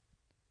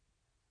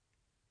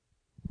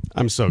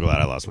 I'm so glad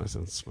I lost my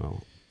sense of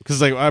smell.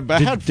 Because like I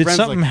had Did friends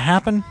something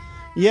happen?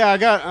 Yeah, I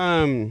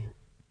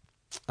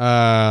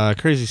got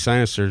crazy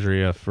sinus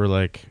surgery for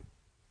like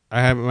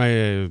I had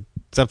my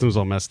septum was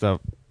all messed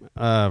up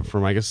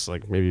from I guess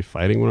like maybe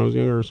fighting when I was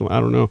younger or something. I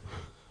don't know,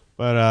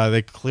 but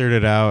they cleared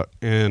it out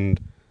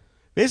and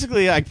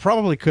basically I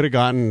probably could have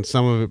gotten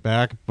some of it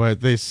back,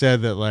 but they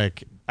said that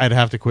like I'd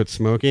have to quit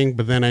smoking.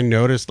 But then I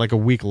noticed like a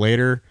week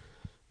later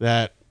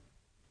that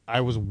I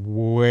was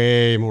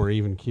way more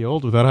even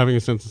keeled without having a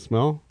sense of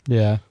smell.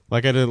 Yeah.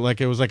 Like I did, like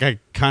it was like I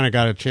kind of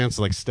got a chance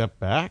to like step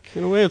back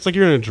in a way. It's like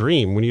you're in a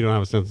dream when you don't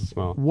have a sense of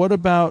smell. What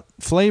about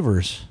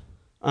flavors?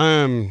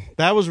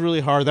 That was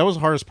really hard. That was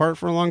the hardest part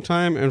for a long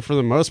time, and for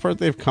the most part,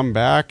 they've come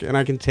back, and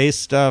I can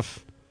taste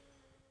stuff.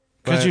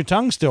 Because your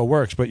tongue still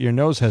works, but your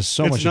nose has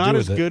so much to do with it.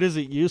 It's not as good as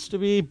it used to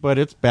be, but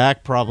it's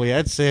back probably.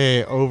 I'd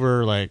say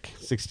over like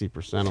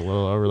 60%, a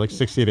little over like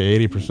 60 to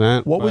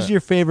 80%. What was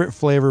your favorite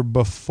flavor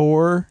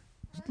before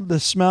the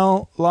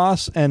smell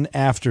loss and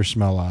after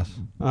smell loss?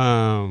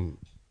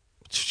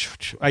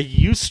 I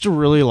used to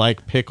really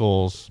like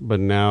pickles, but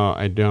now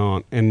I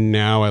don't. And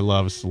now I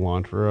love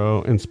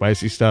cilantro and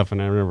spicy stuff,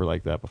 and I never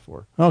liked that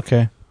before.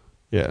 Okay.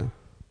 Yeah.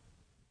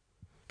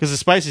 Because the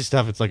spicy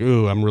stuff, it's like,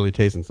 ooh, I'm really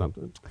tasting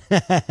something.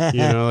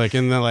 Like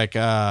in the like,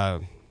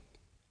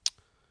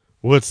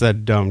 what's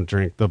that dumb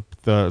drink? The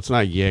it's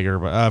not Jaeger,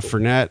 but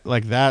Fernet,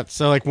 like that.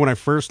 So like when I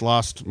first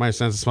lost my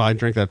sense of smell, I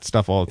drink that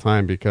stuff all the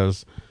time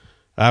because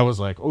I was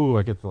like, ooh,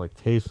 I get to like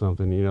taste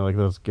something, like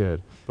that's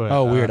good.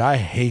 But weird. I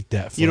hate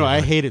that flavor. I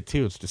hate it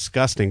too. It's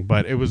disgusting,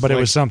 but it was it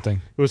was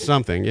something. It was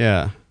something,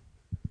 yeah.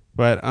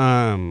 But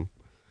I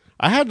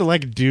had to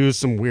like do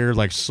some weird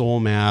like soul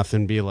math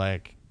and be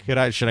like,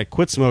 should I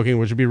quit smoking,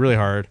 which would be really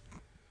hard,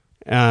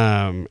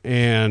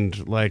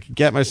 and like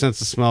get my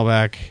sense of smell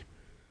back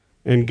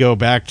and go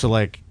back to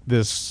like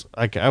this.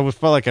 Like I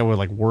felt like I would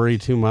like worry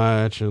too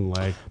much and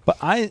like. But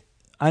I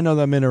know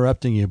that I'm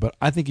interrupting you, but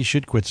I think you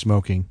should quit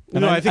smoking.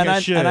 And I think I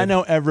should. And I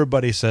know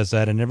everybody says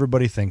that, and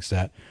everybody thinks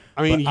that.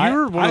 I mean, But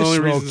you're one of the only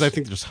smoked- reasons I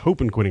think there's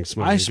hope in quitting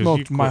smoking. I 'cause you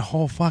smoked my quit.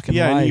 whole fucking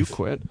Yeah, life. and you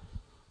quit.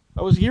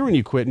 I was here when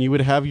you quit, and you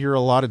would have your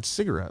allotted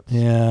cigarettes.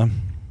 Yeah.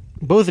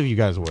 Both of you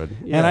guys would.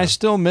 Yeah. And I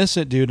still miss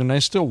it, dude, and I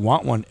still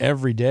want one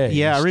every day.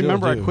 Yeah, I still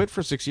remember I do. quit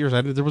for 6 years.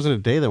 There wasn't a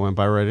day that went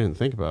by where I didn't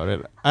think about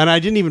it. And I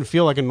didn't even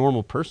feel like a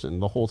normal person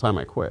the whole time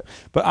I quit.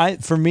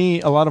 But for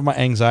me, a lot of my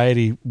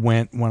anxiety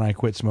went when I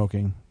quit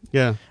smoking.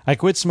 Yeah. I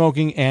quit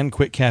smoking and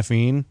quit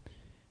caffeine,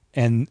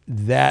 and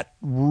that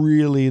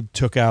really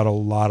took out a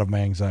lot of my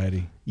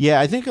anxiety.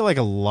 Yeah, I think like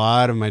a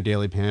lot of my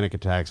daily panic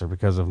attacks are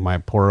because of my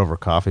pour over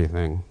coffee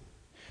thing.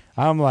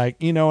 I'm like,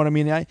 you know what I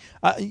mean?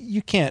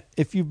 You can't,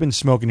 if you've been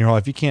smoking your whole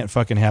life, you can't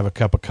fucking have a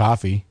cup of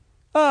coffee.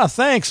 Ah,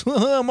 thanks.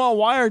 I'm all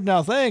wired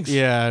now. Thanks.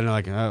 Yeah, and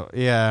like,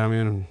 yeah, I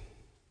mean,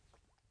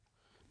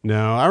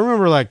 No, I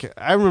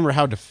remember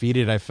how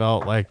defeated I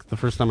felt like the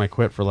first time I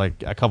quit for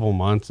like a couple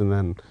months, and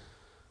then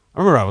I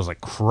remember I was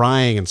like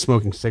crying and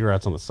smoking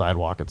cigarettes on the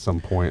sidewalk at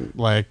some point,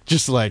 like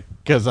just like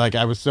because like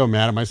I was so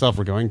mad at myself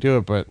for going to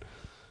it, but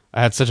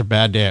I had such a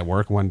bad day at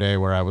work one day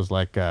where I was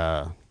like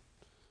I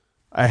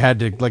had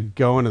to like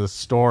go into the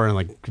store and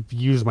like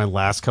use my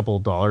last couple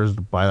of dollars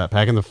to buy that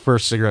pack, and the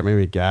first cigarette made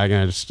me gag,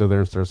 and I just stood there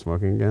and started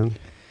smoking again.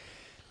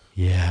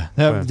 Yeah,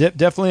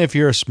 definitely. If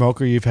you're a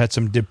smoker, you've had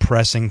some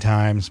depressing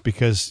times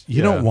because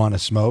you don't want to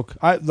smoke.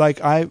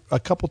 A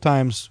couple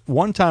times.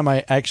 One time,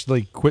 I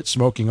actually quit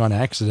smoking on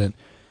accident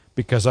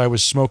because I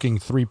was smoking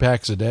 3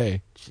 packs a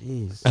day.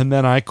 Jeez. And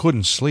then I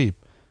couldn't sleep.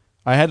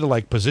 I had to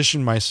like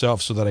position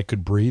myself so that I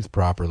could breathe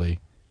properly,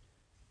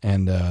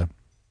 and I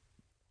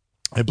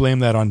blame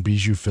that on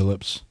Bijou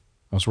Phillips.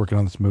 I was working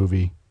on this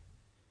movie.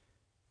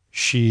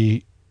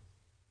 She's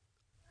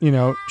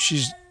not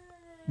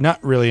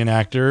really an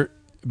actor.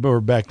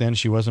 Or back then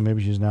she wasn't.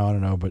 Maybe she's now. I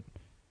don't know. But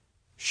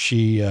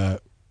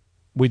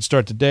we'd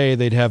start the day.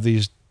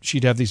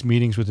 She'd have these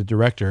meetings with the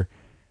director,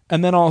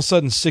 and then all of a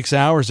sudden 6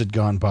 hours had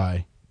gone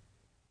by,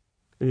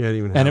 we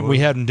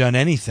hadn't done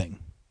anything.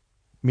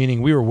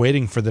 Meaning we were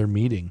waiting for their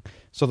meeting.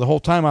 So the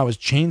whole time I was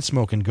chain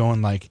smoking,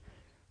 going like,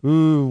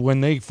 "Ooh, when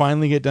they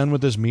finally get done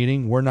with this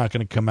meeting, we're not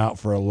going to come out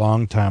for a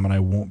long time, and I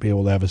won't be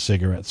able to have a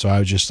cigarette." So I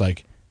was just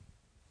like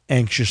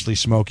anxiously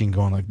smoking,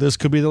 going like, "This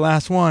could be the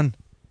last one."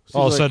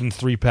 All of a sudden,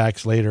 3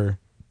 packs later.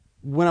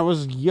 When I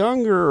was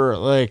younger,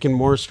 like, and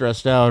more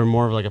stressed out and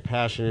more of like a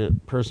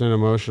passionate person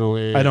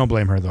emotionally. I don't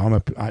blame her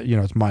though.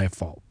 It's my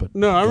fault. But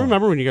no, I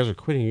remember when you guys were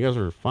quitting. You guys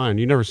were fine.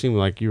 You never seemed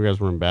like you guys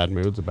were in bad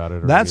moods about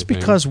it. That's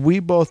because we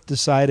both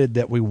decided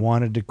that we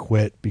wanted to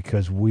quit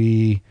because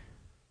we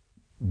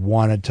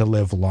wanted to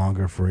live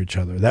longer for each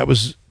other. That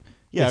was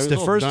it's the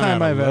first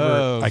time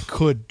I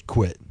could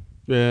quit.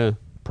 Yeah.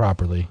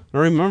 Properly. I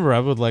remember I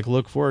would like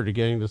look forward to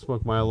getting to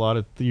smoke my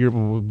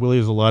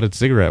Willie's allotted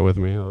cigarette with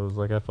me. I was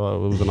like, I thought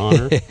it was an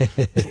honor.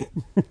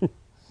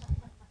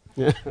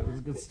 Yeah, it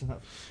was good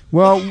stuff.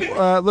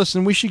 Well,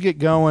 listen, we should get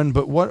going,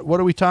 but what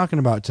are we talking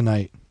about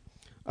tonight?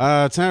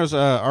 Tonight was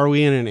are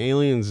we in an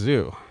alien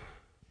zoo?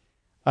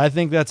 I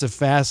think that's a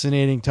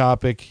fascinating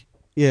topic.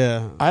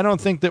 Yeah. I don't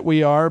think that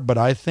we are, but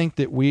I think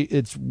that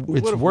it's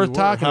worth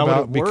talking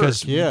about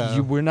because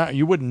you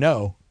wouldn't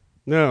know.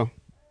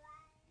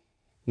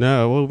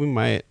 No, well, we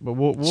might, but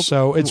we'll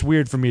So it's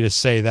weird for me to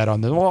say that on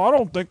this. Well, I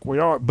don't think we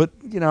are, but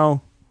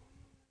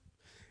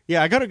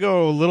Yeah, I got to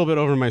go a little bit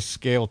over my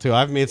scale too.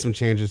 I've made some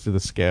changes to the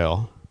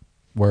scale.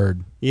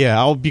 Word. Yeah,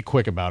 I'll be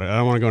quick about it. I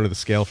don't want to go into the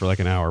scale for like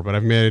an hour, but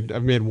I've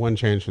made one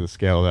change to the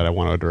scale that I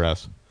want to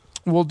address.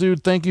 Well,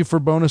 dude, thank you for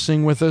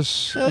bonusing with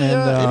us.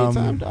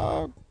 Anytime,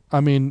 dog. I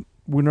mean,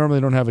 we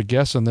normally don't have a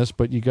guest on this,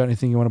 but you got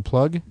anything you want to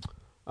plug?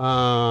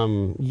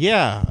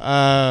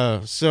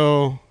 Yeah.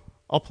 So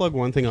I'll plug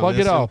one thing on this.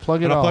 Plug it all.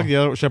 Plug the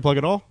other. Should I plug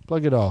it all?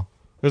 Plug it all.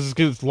 This is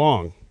because it's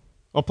long.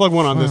 I'll plug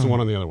one on this and one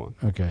on the other one.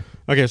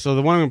 Okay, so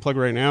the one I'm going to plug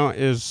right now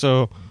is,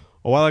 a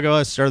while ago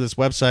I started this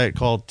website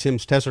called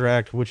Tim's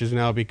Tesseract, which has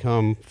now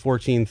become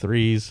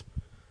 14threes.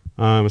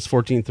 It's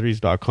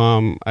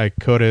 14threes.com. I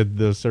coded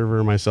the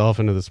server myself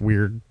into this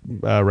weird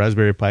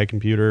Raspberry Pi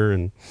computer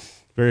and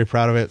very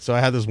proud of it. So I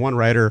had this one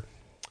writer,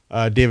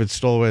 David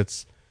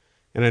Stolowitz,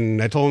 and then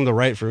I told him to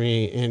write for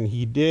me, and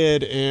he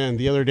did. And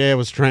the other day I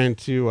was trying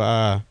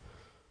to,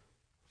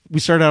 we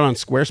started out on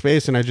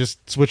Squarespace, and I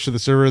just switched to the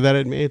server that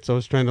I'd made. So I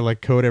was trying to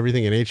like code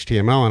everything in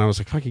HTML, and I was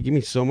like, fuck, you give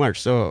me so much.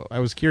 So I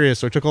was curious.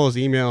 So I took all his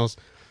emails,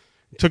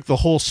 took the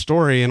whole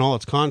story and all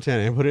its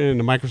content and put it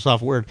into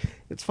Microsoft Word.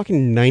 It's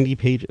fucking 90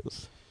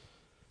 pages.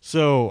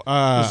 So,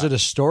 is it a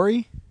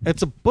story?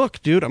 It's a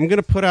book, dude. I'm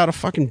going to put out a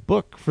fucking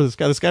book for this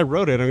guy. This guy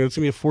wrote it. It's going to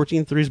be a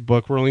 14threes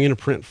book. We're only going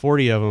to print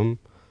 40 of them.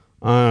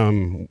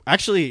 Yeah,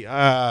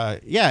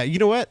 you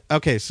know what?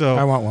 Okay, so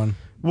I want one.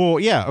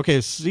 Well, yeah,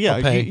 okay, so yeah,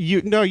 I'll pay. you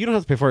don't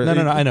have to pay for it. No,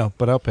 I know,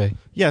 but I'll pay.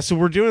 Yeah, so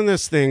we're doing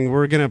this thing.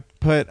 We're going to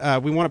put,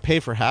 we want to pay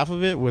for half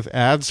of it with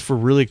ads for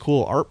really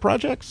cool art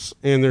projects,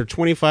 and they're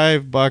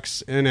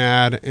 $25 an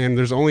ad, and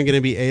there's only going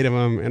to be 8 of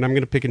them, and I'm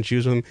going to pick and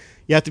choose them.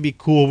 You have to be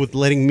cool with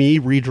letting me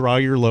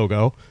redraw your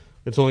logo.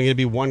 It's only going to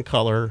be one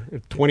color,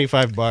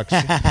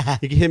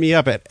 $25. You can hit me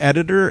up at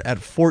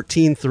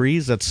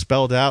editor@14threes. That's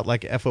spelled out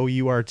like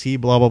FOURT,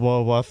 blah, blah,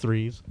 blah, blah,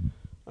 threes,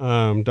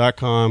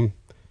 .com.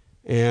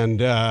 And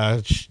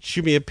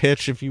shoot me a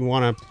pitch if you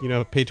want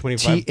to, pay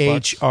 $25.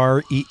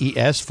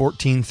 THREES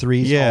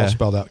 14threes, yeah, all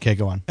spelled out. Okay,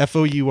 go on.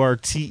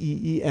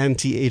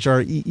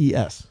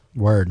 FOURTEENTHREES.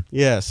 Word.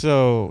 Yeah,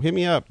 so hit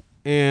me up,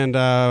 and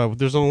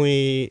there's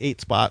only 8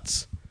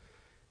 spots,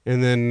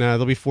 and then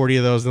there'll be 40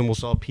 of those. Then we'll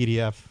sell a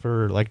PDF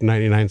for like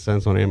 99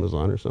 cents on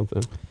Amazon or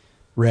something.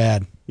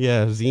 Rad.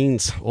 Yeah,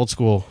 zines, old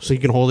school, so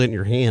you can hold it in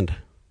your hand,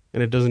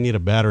 and it doesn't need a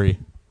battery.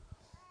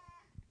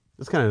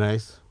 It's kind of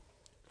nice.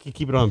 You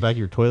keep it on the back of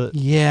your toilet.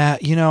 Yeah,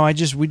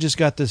 we just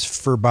got this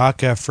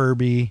Furbaka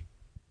Furby,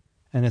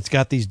 and it's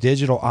got these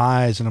digital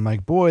eyes, and I'm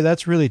like, boy,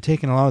 that's really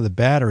taking a lot of the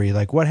battery.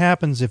 Like, what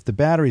happens if the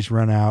batteries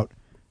run out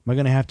Am I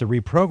going to have to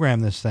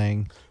reprogram this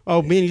thing?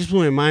 Oh man, you just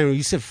blew my mind when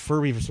you said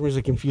Furby. For some reason,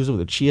 I confused it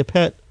with a Chia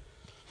Pet.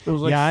 It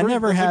was like, Yeah, I Furby,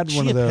 never those, had like,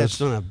 one of Chia those. Pets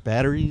don't have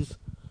batteries.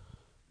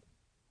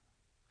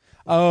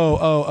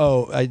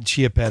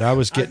 Chia Pet. I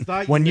was getting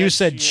thought you when you meant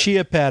said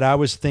Chia Pet, I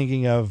was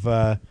thinking of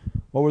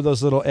what were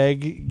those little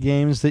egg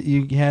games that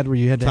you had where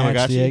you had to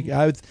hatch the egg?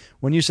 Tamagotchi?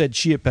 When you said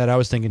Chia Pet, I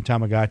was thinking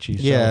Tamagotchi.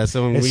 So Yeah,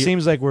 so when it we-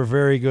 seems like we're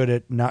very good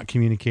at not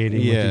communicating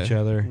with each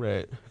other.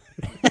 Right.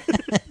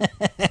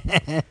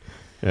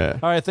 Yeah.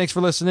 All right, thanks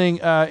for listening.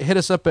 Hit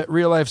us up at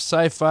Real Life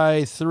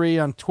Sci-Fi 3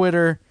 on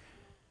Twitter.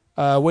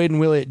 Wade and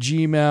Willie at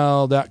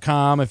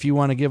gmail.com if you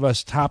want to give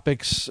us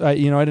topics. I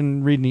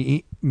didn't read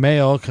any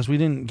mail because we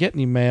didn't get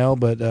any mail,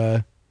 but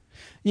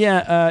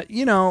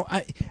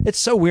it's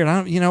so weird.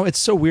 It's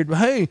so weird.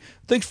 Hey,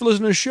 thanks for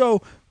listening to the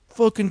show.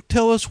 Fucking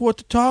tell us what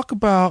to talk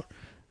about.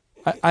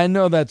 I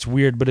know that's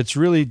weird, but it's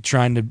really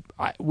trying to.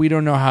 We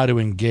don't know how to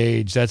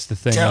engage. That's the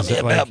thing. Tell me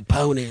about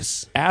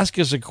ponies. Ask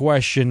us a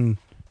question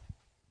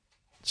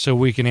so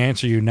we can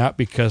answer you, not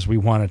because we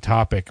want a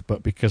topic,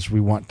 but because we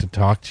want to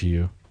talk to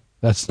you.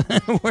 That's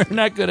we're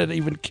not good at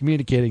even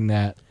communicating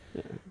that.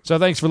 So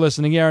thanks for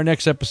listening. Yeah, our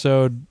next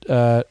episode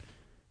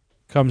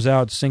comes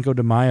out Cinco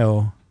de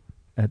Mayo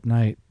at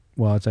night.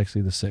 Well, it's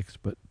actually the 6th,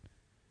 but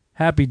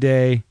happy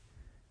day.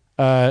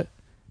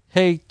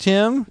 Hey,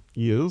 Tim.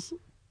 Yes.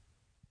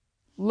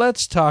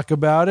 Let's talk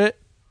about it.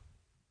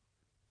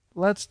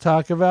 Let's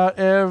talk about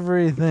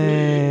everything.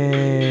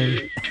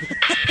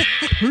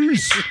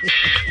 Peace.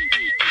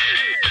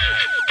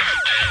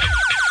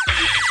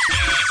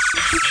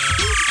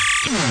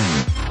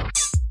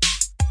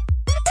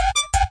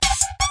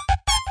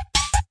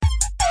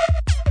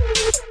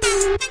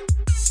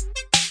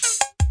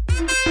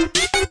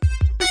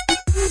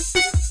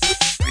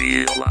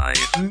 Real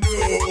life.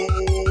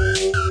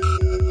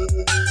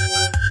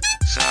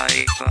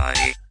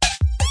 Sci-fi.